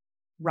mini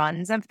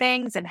runs of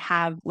things and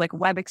have like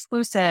web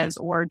exclusives,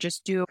 or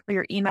just do for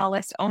your email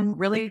list own,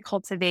 really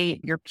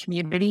cultivate your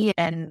community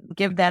and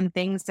give them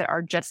things that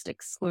are just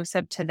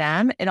exclusive to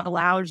them. It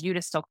allows you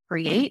to still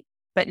create,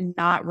 but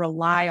not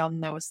rely on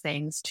those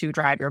things to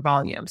drive your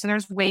volume. So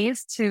there's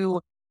ways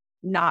to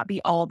not be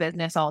all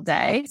business all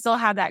day, still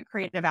have that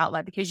creative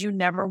outlet, because you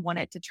never want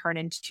it to turn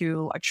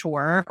into a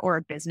chore or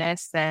a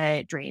business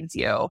that drains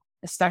you,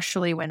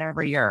 especially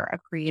whenever you're a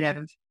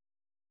creative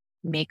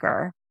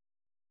maker.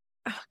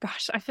 Oh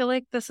gosh, I feel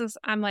like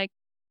I'm like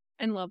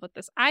in love with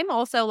this. I'm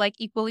also like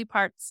equally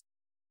parts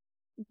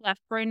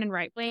left brain and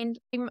right brain.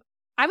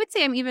 I would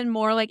say I'm even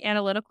more like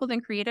analytical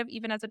than creative,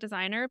 even as a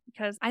designer,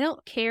 because I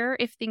don't care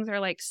if things are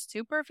like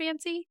super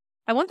fancy.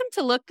 I want them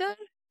to look good,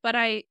 but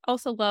I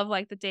also love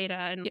like the data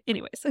and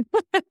anyways.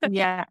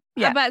 Yeah.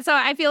 But so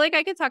I feel like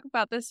I could talk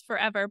about this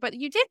forever, but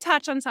you did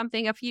touch on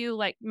something a few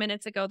like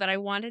minutes ago that I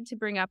wanted to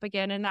bring up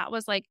again. And that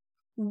was like,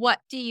 what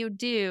do you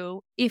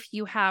do if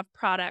you have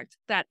product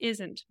that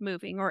isn't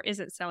moving or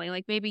isn't selling?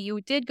 Like maybe you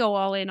did go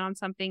all in on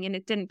something and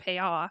it didn't pay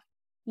off.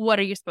 What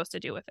are you supposed to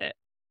do with it?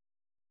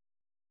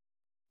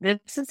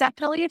 This is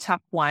definitely a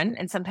tough one.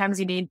 And sometimes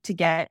you need to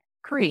get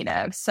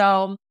creative.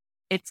 So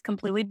it's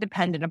completely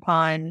dependent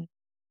upon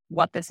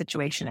what the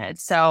situation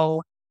is.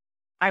 So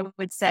I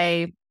would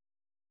say,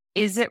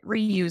 is it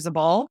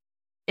reusable?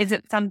 Is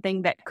it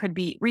something that could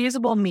be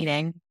reusable?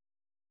 Meaning,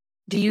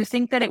 do you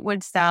think that it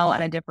would sell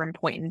at a different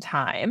point in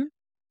time?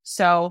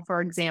 So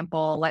for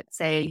example, let's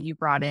say you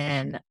brought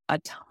in a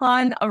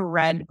ton of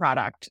red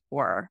product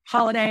for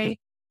holiday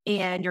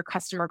and your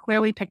customer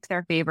clearly picked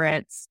their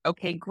favorites.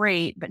 Okay,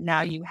 great. But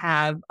now you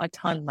have a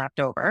ton left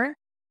over.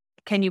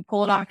 Can you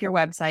pull it off your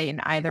website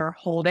and either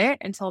hold it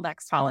until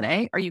next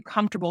holiday? Are you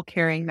comfortable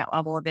carrying that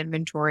level of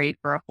inventory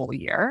for a whole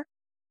year?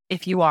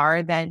 If you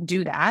are, then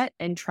do that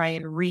and try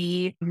and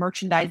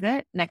re-merchandise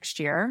it next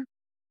year.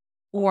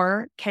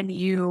 Or can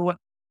you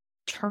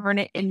turn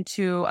it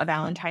into a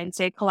Valentine's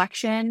Day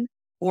collection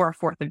or a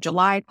 4th of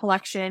July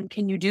collection?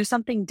 Can you do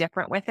something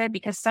different with it?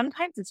 Because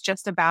sometimes it's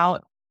just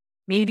about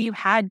maybe you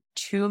had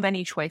too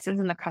many choices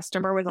and the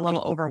customer was a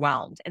little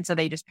overwhelmed. And so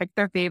they just picked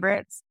their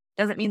favorites.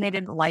 Doesn't mean they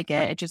didn't like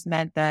it. It just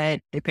meant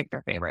that they picked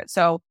their favorites.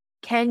 So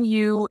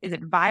is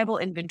it viable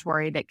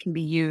inventory that can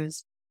be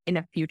used in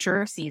a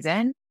future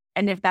season?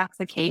 And if that's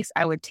the case,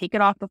 I would take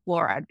it off the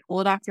floor. I'd pull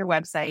it off your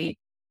website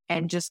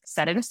and just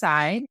set it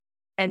aside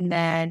and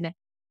then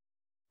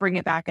bring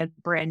it back as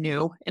brand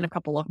new in a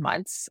couple of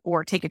months,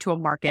 or take it to a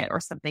market or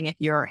something if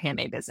you're a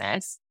handmade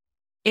business.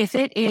 If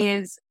it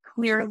is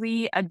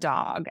clearly a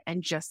dog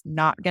and just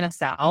not going to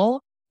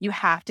sell, you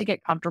have to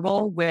get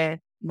comfortable with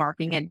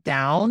marking it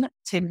down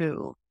to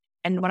move.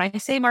 And when I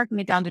say marking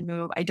it down to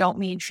move, I don't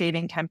mean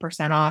shaving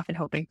 10% off and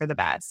hoping for the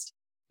best,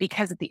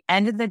 because at the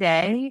end of the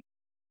day,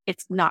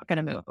 it's not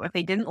going to move. If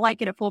they didn't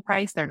like it at full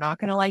price, they're not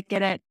going to like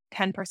it at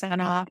 10%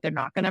 off. They're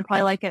not going to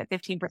probably like it at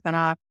 15%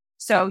 off.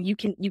 So you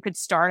could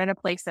start at a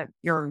place that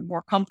you're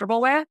more comfortable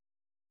with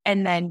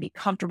and then be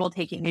comfortable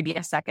taking maybe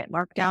a second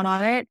markdown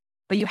on it.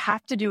 But you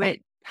have to do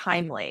it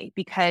timely,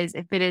 because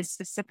if it is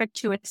specific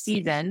to a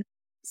season,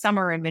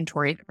 summer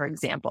inventory, for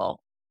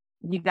example,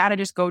 you got to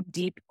just go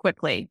deep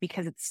quickly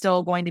because it's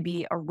still going to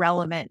be a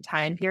relevant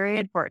time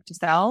period for it to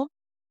sell.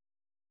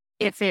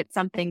 If it's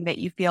something that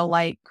you feel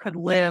like could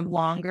live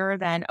longer,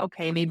 then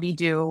okay, maybe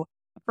do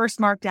a first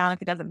markdown.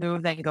 If it doesn't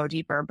move, then go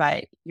deeper.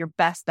 But your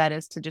best bet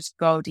is to just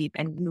go deep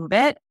and move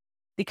it,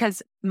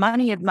 because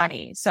money is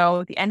money.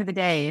 So at the end of the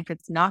day, if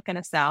it's not going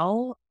to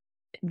sell,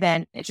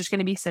 then it's just going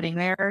to be sitting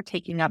there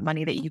taking up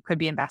money that you could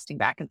be investing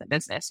back in the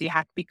business. So you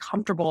have to be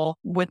comfortable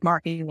with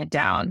marking it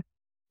down.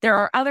 There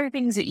are other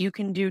things that you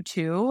can do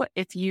too.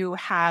 If you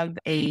have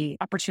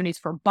opportunities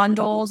for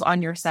bundles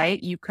on your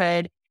site, you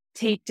could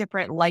take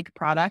different like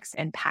products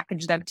and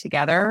package them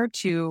together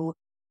to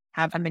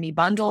have a mini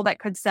bundle that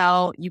could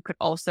sell. You could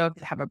also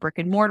have a brick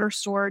and mortar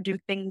store, do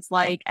things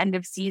like end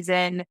of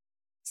season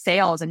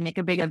sales and make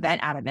a big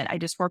event out of it. I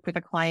just worked with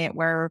a client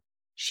where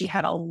she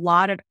had a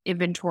lot of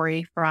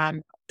inventory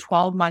from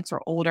 12 months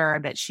or older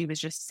that she was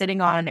just sitting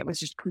on. It was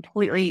just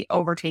completely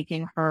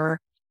overtaking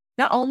her,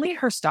 not only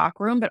her stock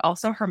room, but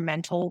also her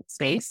mental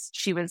space.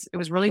 It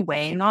was really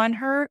weighing on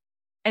her.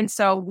 And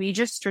so we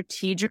just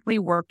strategically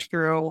worked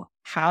through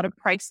how to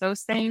price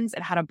those things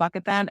and how to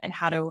bucket them and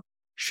how to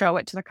show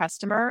it to the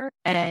customer.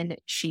 And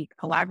she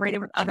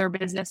collaborated with other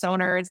business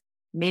owners,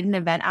 made an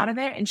event out of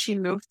it, and she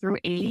moved through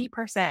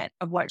 80%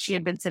 of what she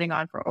had been sitting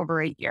on for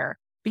over a year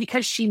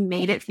because she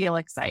made it feel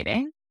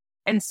exciting.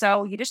 And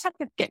so you just have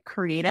to get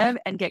creative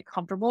and get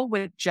comfortable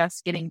with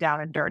just getting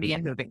down and dirty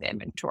and moving the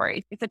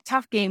inventory. It's a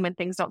tough game when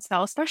things don't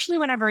sell, especially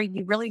whenever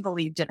you really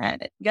believed in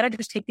it. You got to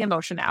just take the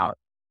emotion out.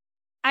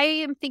 I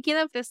am thinking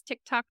of this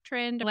TikTok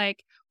trend,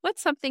 like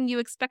what's something you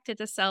expected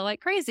to sell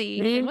like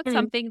crazy and what's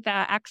something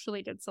that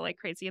actually did sell like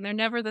crazy, and they're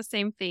never the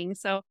same thing.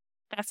 So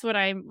that's what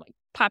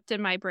popped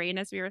in my brain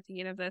as we were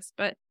thinking of this.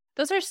 But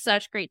those are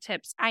such great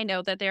tips. I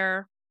know that there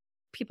are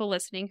people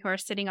listening who are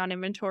sitting on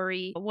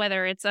inventory,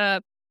 whether it's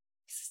a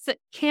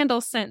candle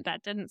scent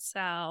that didn't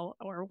sell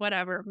or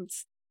whatever,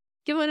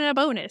 giving it a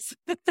bonus.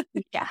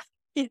 Yeah.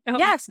 You know?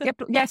 Yes.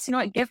 Yes. You know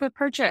what? Gift with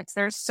purchase.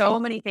 There's so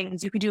many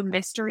things. You could do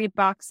mystery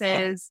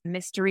boxes,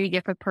 mystery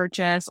gift with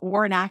purchase,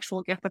 or an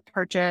actual gift with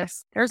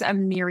purchase. There's a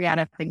myriad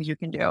of things you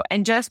can do.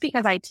 And just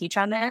because I teach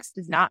on this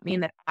does not mean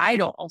that I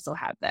don't also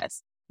have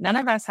this. None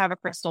of us have a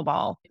crystal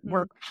ball.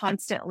 We're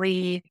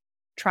constantly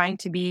trying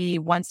to be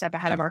one step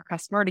ahead of our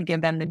customer to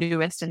give them the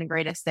newest and the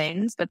greatest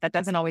things, but that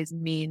doesn't always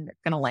mean it's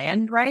going to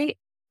land right.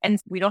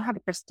 And we don't have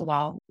a crystal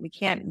ball. We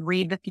can't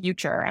read the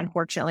future,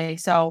 unfortunately.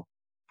 So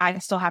I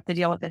still have to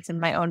deal with this in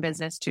my own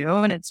business too.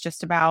 And it's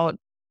just about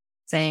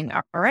saying,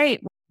 all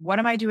right, what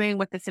am I doing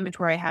with this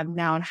inventory I have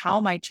now? And how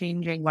am I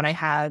changing what I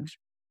have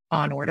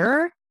on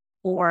order?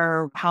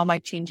 Or how am I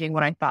changing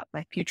what I thought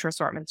my future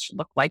assortments should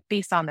look like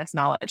based on this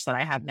knowledge that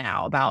I have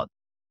now about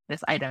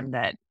this item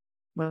that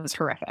was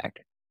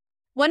horrific?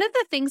 One of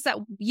the things that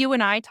you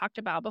and I talked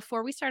about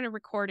before we started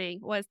recording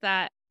was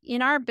that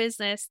in our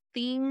business,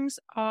 things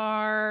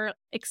are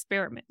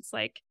experiments.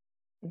 Like,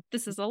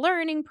 this is a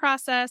learning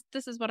process.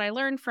 This is what I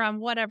learned from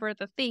whatever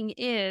the thing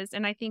is.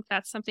 And I think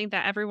that's something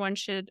that everyone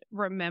should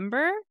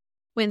remember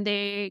when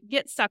they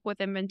get stuck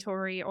with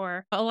inventory.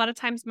 Or a lot of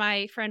times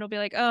my friend will be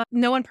like, oh,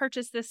 no one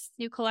purchased this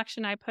new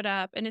collection I put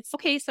up. And it's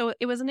okay. So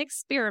it was an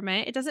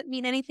experiment. It doesn't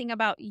mean anything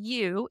about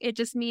you. It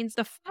just means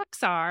the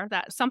facts are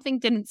that something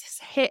didn't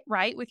hit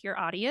right with your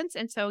audience.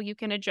 And so you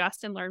can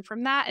adjust and learn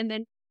from that. And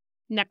then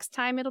next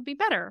time it'll be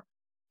better.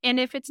 And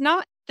if it's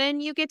not,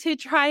 then you get to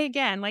try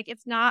again. Like,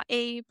 it's not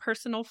a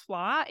personal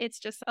flaw. It's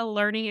just a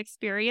learning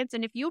experience.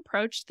 And if you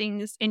approach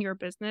things in your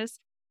business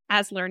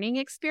as learning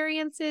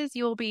experiences,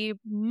 you'll be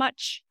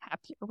much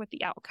happier with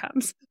the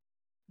outcomes.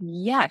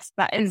 Yes,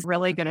 that is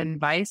really good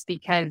advice,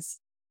 because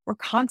we're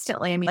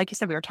constantly, like you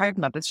said, we were talking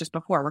about this just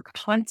before, we're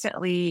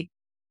constantly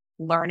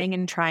learning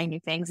and trying new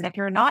things. And if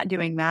you're not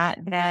doing that,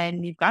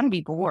 then you've got to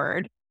be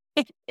bored.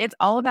 It's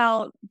all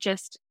about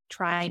just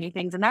trying new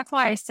things. And that's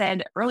why I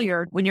said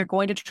earlier, when you're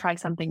going to try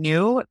something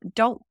new,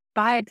 don't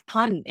buy a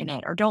ton in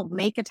it or don't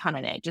make a ton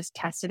in it. Just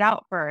test it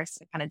out first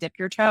and kind of dip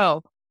your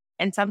toe.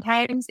 And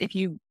sometimes if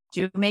you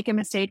do make a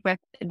mistake with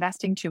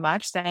investing too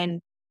much,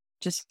 then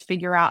just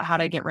figure out how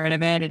to get rid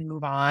of it and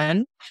move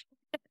on.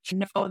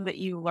 Know that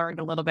you learned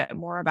a little bit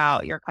more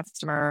about your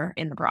customer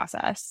in the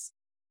process.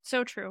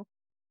 So true.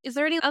 Is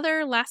there any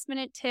other last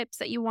minute tips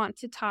that you want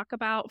to talk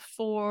about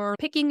for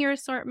picking your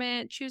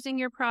assortment, choosing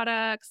your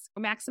products,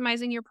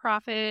 maximizing your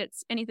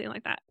profits, anything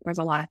like that? There's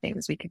a lot of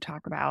things we could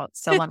talk about.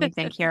 So let me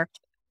think here.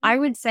 I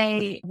would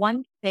say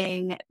one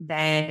thing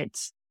that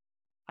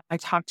I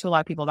talk to a lot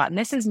of people about, and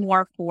this is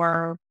more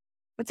for,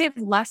 let's say it's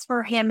less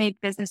for handmade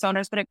business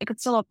owners, but it could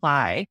still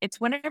apply. It's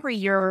whenever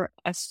you're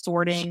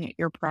assorting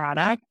your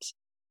product,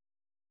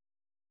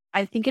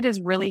 I think it is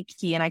really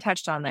key. And I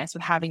touched on this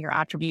with having your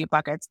attribute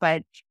buckets,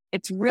 but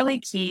it's really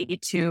key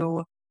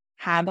to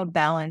have a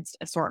balanced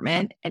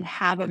assortment and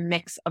have a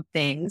mix of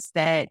things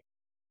that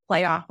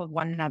play off of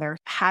one another.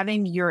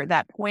 Having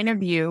that point of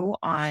view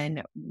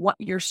on what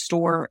your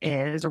store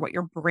is or what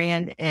your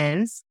brand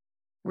is,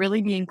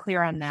 really being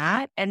clear on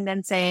that. And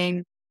then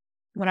saying,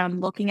 when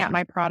I'm looking at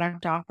my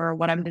product offer,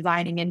 what I'm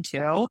designing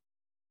into,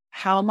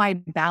 how am I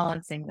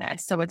balancing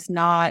this? So it's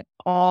not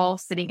all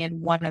sitting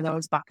in one of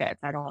those buckets.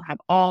 I don't have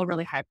all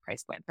really high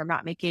price points. I'm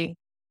not making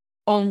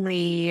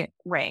only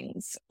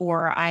rings,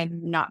 or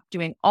I'm not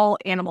doing all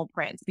animal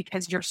prints,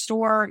 because your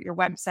store, your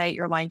website,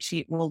 your line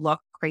sheet will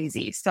look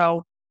crazy.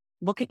 So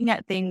looking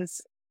at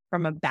things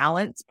from a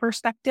balance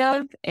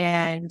perspective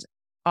and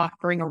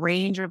offering a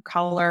range of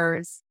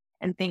colors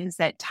and things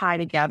that tie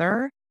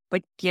together,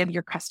 but give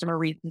your customer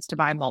reasons to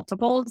buy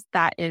multiples.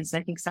 That is,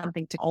 I think,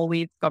 something to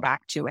always go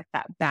back to with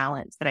that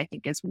balance that I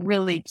think is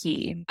really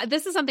key.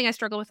 This is something I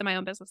struggle with in my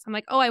own business. I'm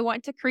like, oh, I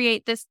want to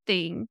create this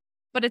thing,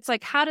 but it's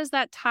like, how does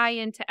that tie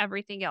into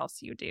everything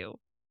else you do?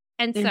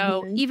 And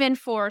so even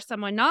for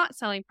someone not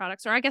selling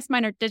products, or I guess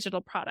mine are digital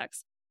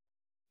products,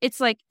 it's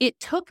like, it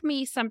took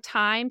me some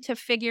time to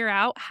figure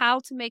out how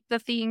to make the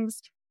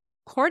things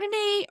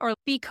coordinate or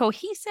be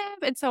cohesive.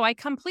 And so I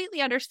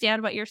completely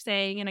understand what you're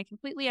saying, and I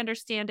completely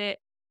understand it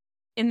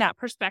in that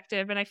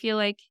perspective. And I feel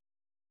like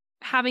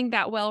having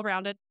that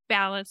well-rounded,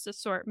 balanced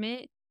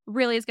assortment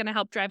really is going to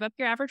help drive up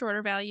your average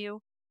order value.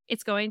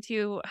 It's going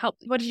to help,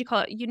 what did you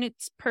call it?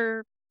 Units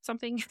per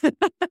something?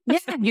 Yeah,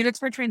 units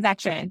per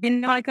transaction. You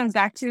know, it comes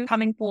back to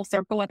coming full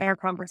circle with our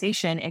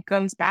conversation. It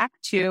goes back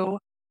to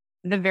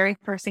the very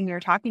first thing we were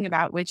talking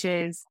about, which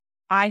is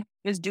I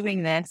was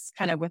doing this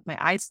kind of with my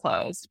eyes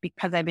closed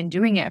because I've been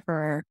doing it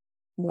for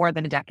more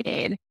than a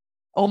decade,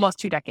 almost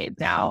 2 decades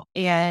now,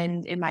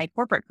 and in my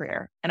corporate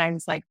career. And I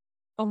was like,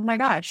 oh my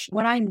gosh,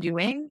 what I'm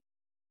doing,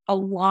 a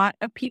lot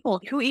of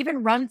people who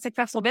even run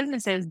successful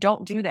businesses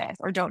don't do this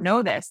or don't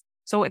know this.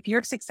 So if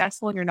you're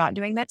successful and you're not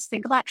doing this,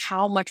 think about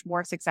how much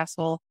more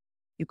successful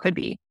you could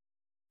be.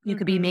 You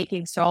could be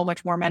making so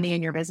much more money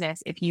in your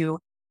business if you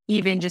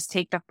even just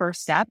take the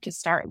first step to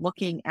start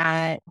looking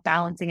at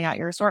balancing out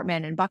your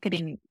assortment and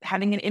bucketing,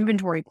 having an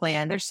inventory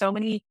plan. There's so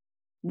many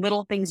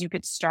little things you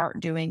could start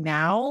doing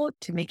now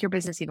to make your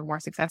business even more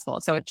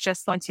successful. So it's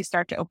just once you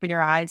start to open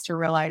your eyes to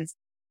realize,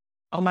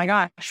 oh my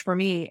gosh, for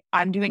me,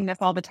 I'm doing this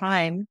all the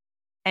time,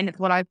 and it's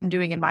what I've been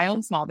doing in my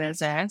own small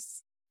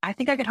business. I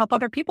think I could help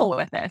other people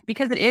with this,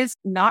 because it is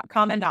not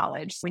common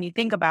knowledge. When you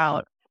think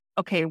about,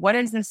 okay, what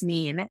does this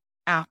mean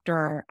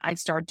after I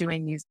start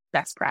doing these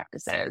best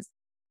practices?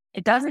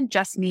 It doesn't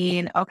just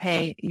mean,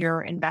 okay,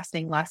 you're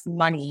investing less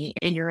money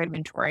in your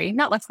inventory,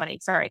 not less money,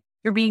 sorry.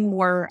 You're being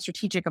more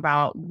strategic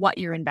about what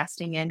you're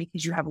investing in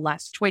because you have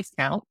less choice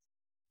count.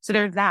 So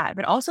there's that,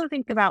 but also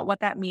think about what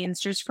that means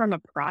just from a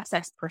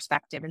process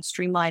perspective and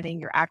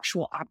streamlining your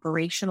actual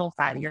operational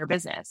side of your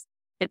business.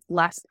 It's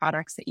less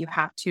products that you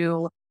have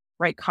to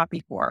write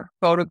copy for,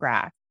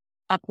 photograph,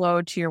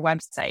 upload to your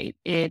website.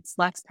 It's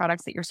less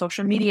products that your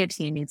social media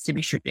team needs to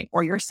be shooting,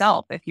 or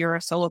yourself if you're a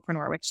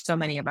solopreneur, which so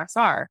many of us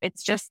are.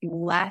 It's just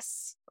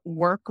less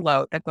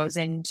workload that goes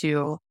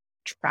into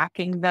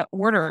tracking the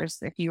orders.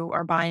 If you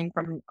are buying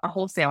from a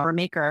wholesaler or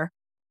maker,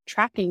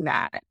 tracking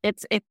that.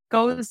 It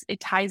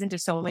ties into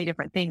so many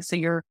different things. So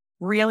you're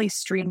really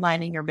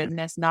streamlining your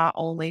business, not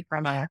only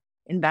from a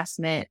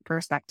investment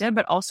perspective,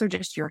 but also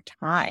just your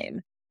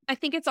time. I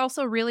think it's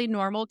also really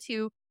normal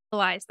to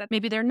realize that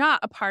maybe they're not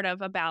a part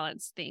of a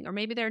balanced thing, or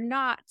maybe they're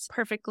not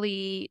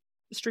perfectly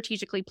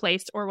strategically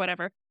placed or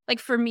whatever. Like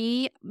for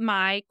me,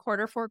 my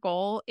Q4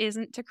 goal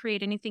isn't to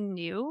create anything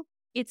new.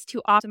 It's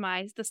to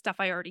optimize the stuff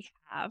I already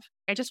have.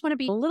 I just want to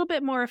be a little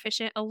bit more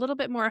efficient, a little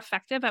bit more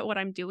effective at what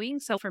I'm doing.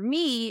 So for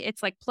me,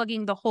 it's like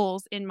plugging the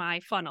holes in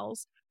my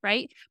funnels,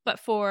 right? But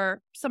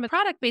for some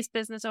product-based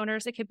business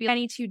owners, it could be I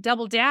need to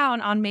double down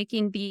on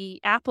making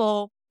the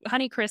Apple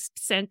Honeycrisp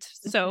scent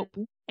soap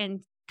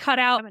and cut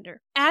out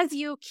lavender. As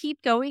you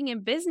keep going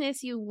in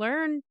business, you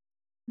learn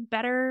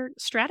better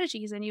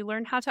strategies and you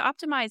learn how to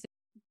optimize.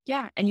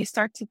 Yeah. And you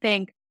start to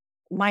think,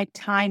 my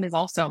time is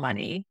also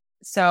money.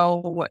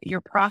 So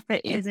your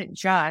profit isn't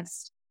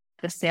just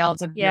the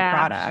sales of your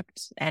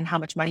product and how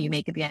much money you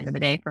make at the end of the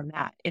day from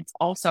that. It's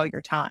also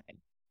your time.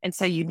 And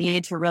so you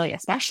need to really,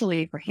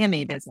 especially for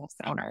handmade business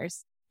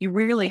owners, you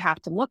really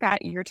have to look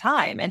at your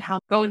time and how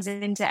it goes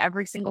into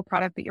every single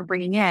product that you're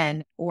bringing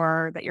in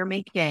or that you're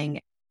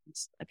making.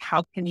 Like,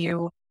 how can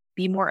you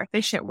be more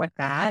efficient with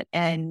that?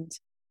 And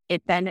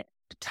it then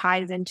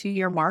ties into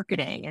your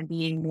marketing and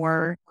being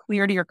more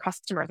clear to your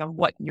customers on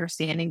what you're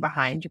standing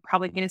behind. You're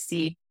probably going to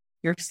see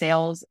your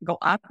sales go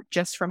up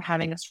just from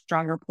having a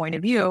stronger point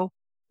of view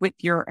with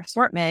your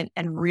assortment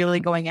and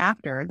really going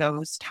after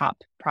those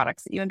top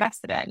products that you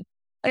invested in.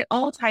 It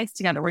all ties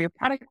together where your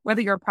product, whether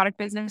you're a product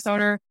business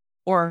owner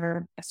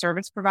or a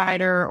service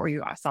provider or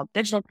you sell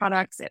digital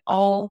products,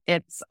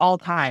 it's all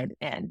tied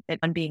in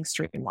on being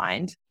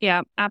streamlined.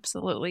 Yeah,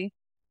 absolutely.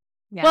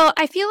 Yeah. Well,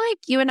 I feel like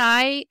you and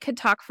I could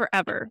talk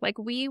forever. Like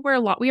we are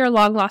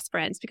long lost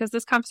friends because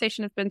this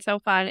conversation has been so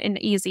fun and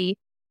easy.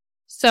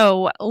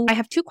 So I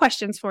have 2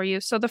 questions for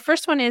you. So the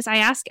first one is I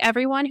ask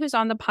everyone who's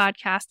on the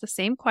podcast the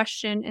same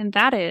question, and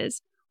that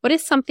is, what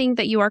is something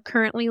that you are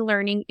currently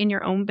learning in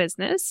your own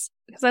business?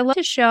 Because I love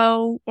to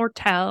show or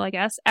tell, I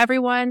guess,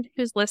 everyone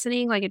who's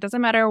listening, like it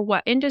doesn't matter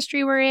what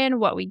industry we're in,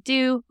 what we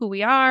do, who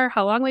we are,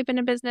 how long we've been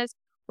in business,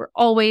 we're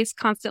always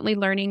constantly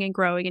learning and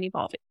growing and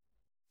evolving.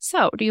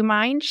 So do you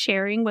mind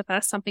sharing with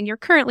us something you're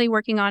currently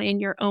working on in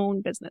your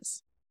own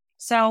business?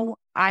 So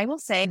I will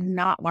say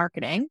not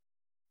marketing.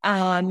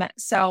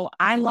 So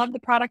I love the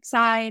product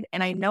side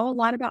and I know a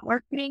lot about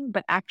marketing,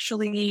 but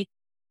actually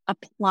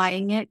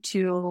applying it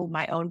to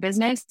my own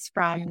business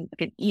from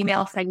like an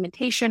email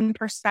segmentation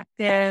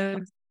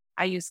perspective.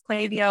 I use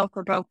Klaviyo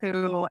for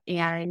Boku,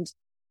 and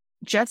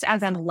just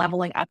as I'm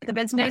leveling up the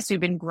business, we've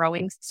been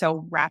growing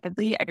so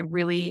rapidly. I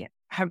really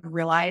have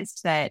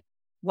realized that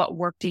what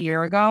worked a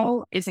year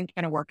ago isn't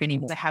going to work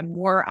anymore. I have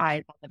more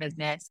eyes on the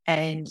business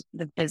and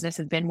the business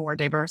has been more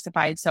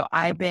diversified. So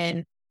I've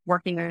been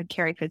working with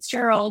Carrie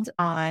Fitzgerald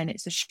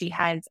so she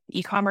has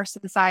e-commerce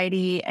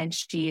society and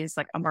she's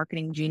like a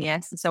marketing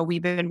genius. And so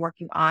we've been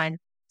working on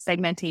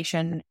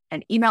segmentation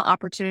and email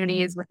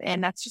opportunities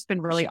within. That's just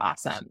been really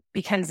awesome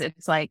because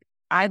it's like,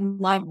 I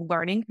love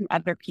learning from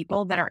other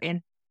people that are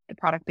in the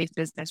product-based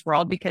business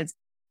world, because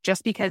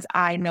just because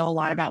I know a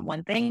lot about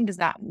one thing does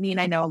not mean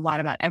I know a lot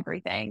about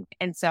everything.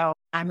 And so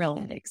I'm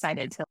really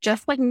excited to,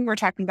 just like we were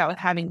talking about with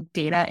having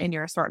data in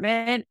your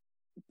assortment,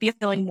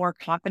 feeling more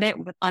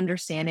confident with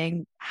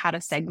understanding how to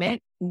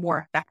segment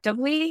more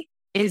effectively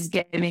is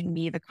giving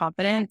me the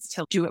confidence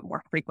to do it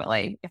more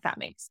frequently, if that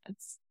makes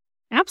sense.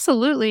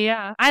 Absolutely.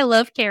 Yeah. I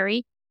love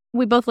Carrie.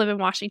 We both live in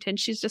Washington.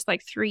 She's just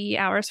like 3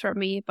 hours from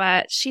me,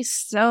 but she's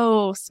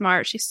so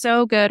smart. She's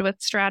so good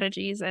with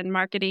strategies and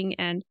marketing.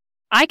 And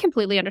I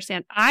completely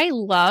understand. I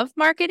love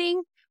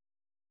marketing,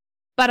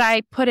 but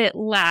I put it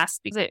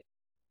last because it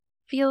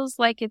feels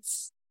like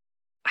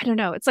I don't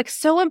know. It's like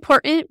so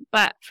important,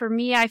 but for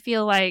me, I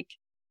feel like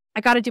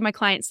I got to do my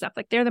client stuff.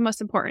 Like they're the most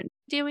important.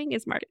 Doing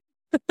is marketing.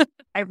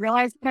 I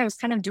realized that I was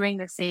kind of doing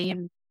the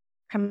same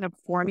kind of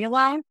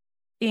formula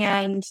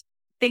and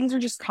things are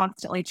just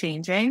constantly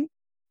changing.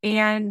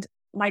 And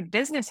my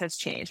business has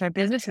changed. My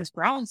business has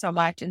grown so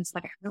much. And it's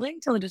like, I really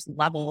need to just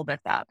level this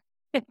up.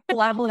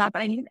 Level it up.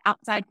 But I need an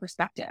outside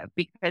perspective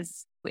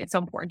because it's so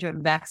important to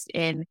invest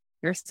in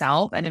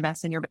yourself and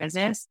invest in your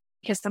business.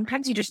 Because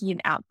sometimes you just need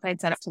an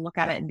outside setup to look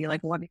at it and be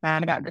like, well, what have you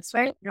found about it this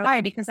way?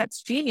 Why? Because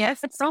that's genius.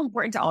 It's so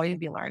important to always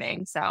be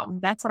learning. So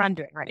that's what I'm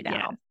doing right now.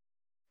 Yeah.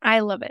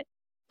 I love it.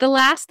 The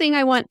last thing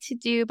I want to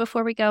do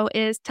before we go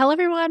is tell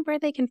everyone where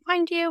they can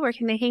find you, where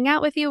can they hang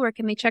out with you, where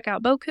can they check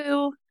out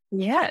Boku?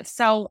 Yeah.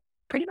 So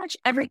pretty much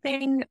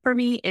everything for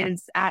me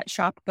is at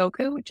Shop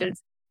Boku, which is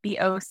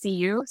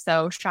BOCU.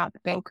 So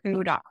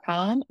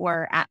shopboku.com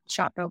or at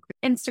Shop Boku,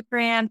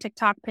 Instagram,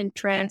 TikTok,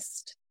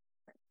 Pinterest,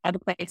 other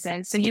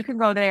places. So you can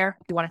go there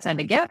if you want to send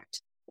a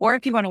gift, or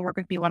if you want to work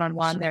with me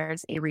one-on-one,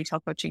 there's a retail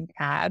coaching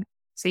tab.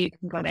 So you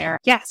can go there.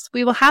 Yes,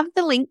 we will have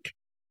the link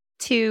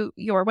to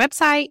your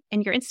website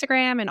and your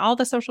Instagram and all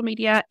the social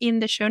media in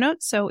the show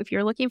notes. So if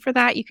you're looking for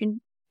that, you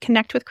can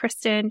connect with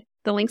Kristen.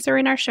 The links are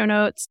in our show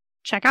notes.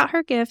 Check out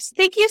her gifts.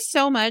 Thank you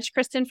so much,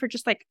 Kristen, for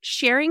just like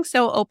sharing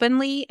so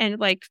openly and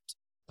like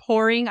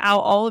pouring out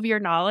all of your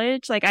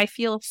knowledge. Like I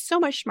feel so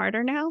much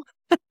smarter now.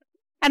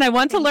 And I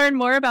want to learn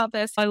more about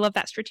this. I love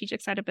that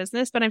strategic side of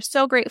business, but I'm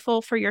so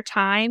grateful for your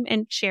time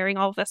and sharing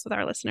all of this with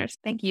our listeners.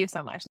 Thank you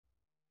so much.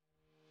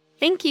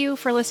 Thank you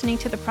for listening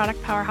to the Product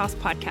Powerhouse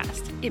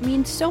podcast. It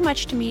means so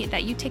much to me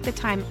that you take the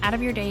time out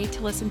of your day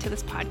to listen to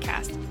this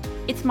podcast.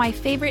 It's my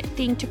favorite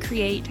thing to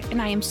create,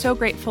 and I am so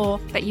grateful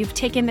that you've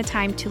taken the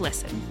time to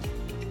listen.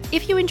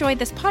 If you enjoyed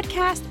this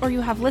podcast or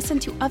you have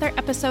listened to other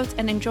episodes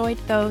and enjoyed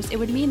those, it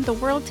would mean the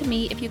world to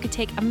me if you could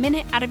take a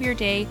minute out of your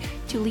day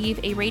to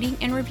leave a rating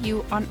and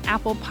review on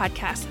Apple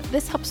Podcasts.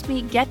 This helps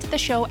me get the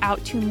show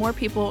out to more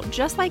people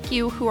just like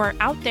you who are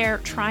out there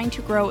trying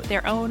to grow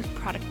their own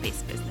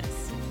product-based business.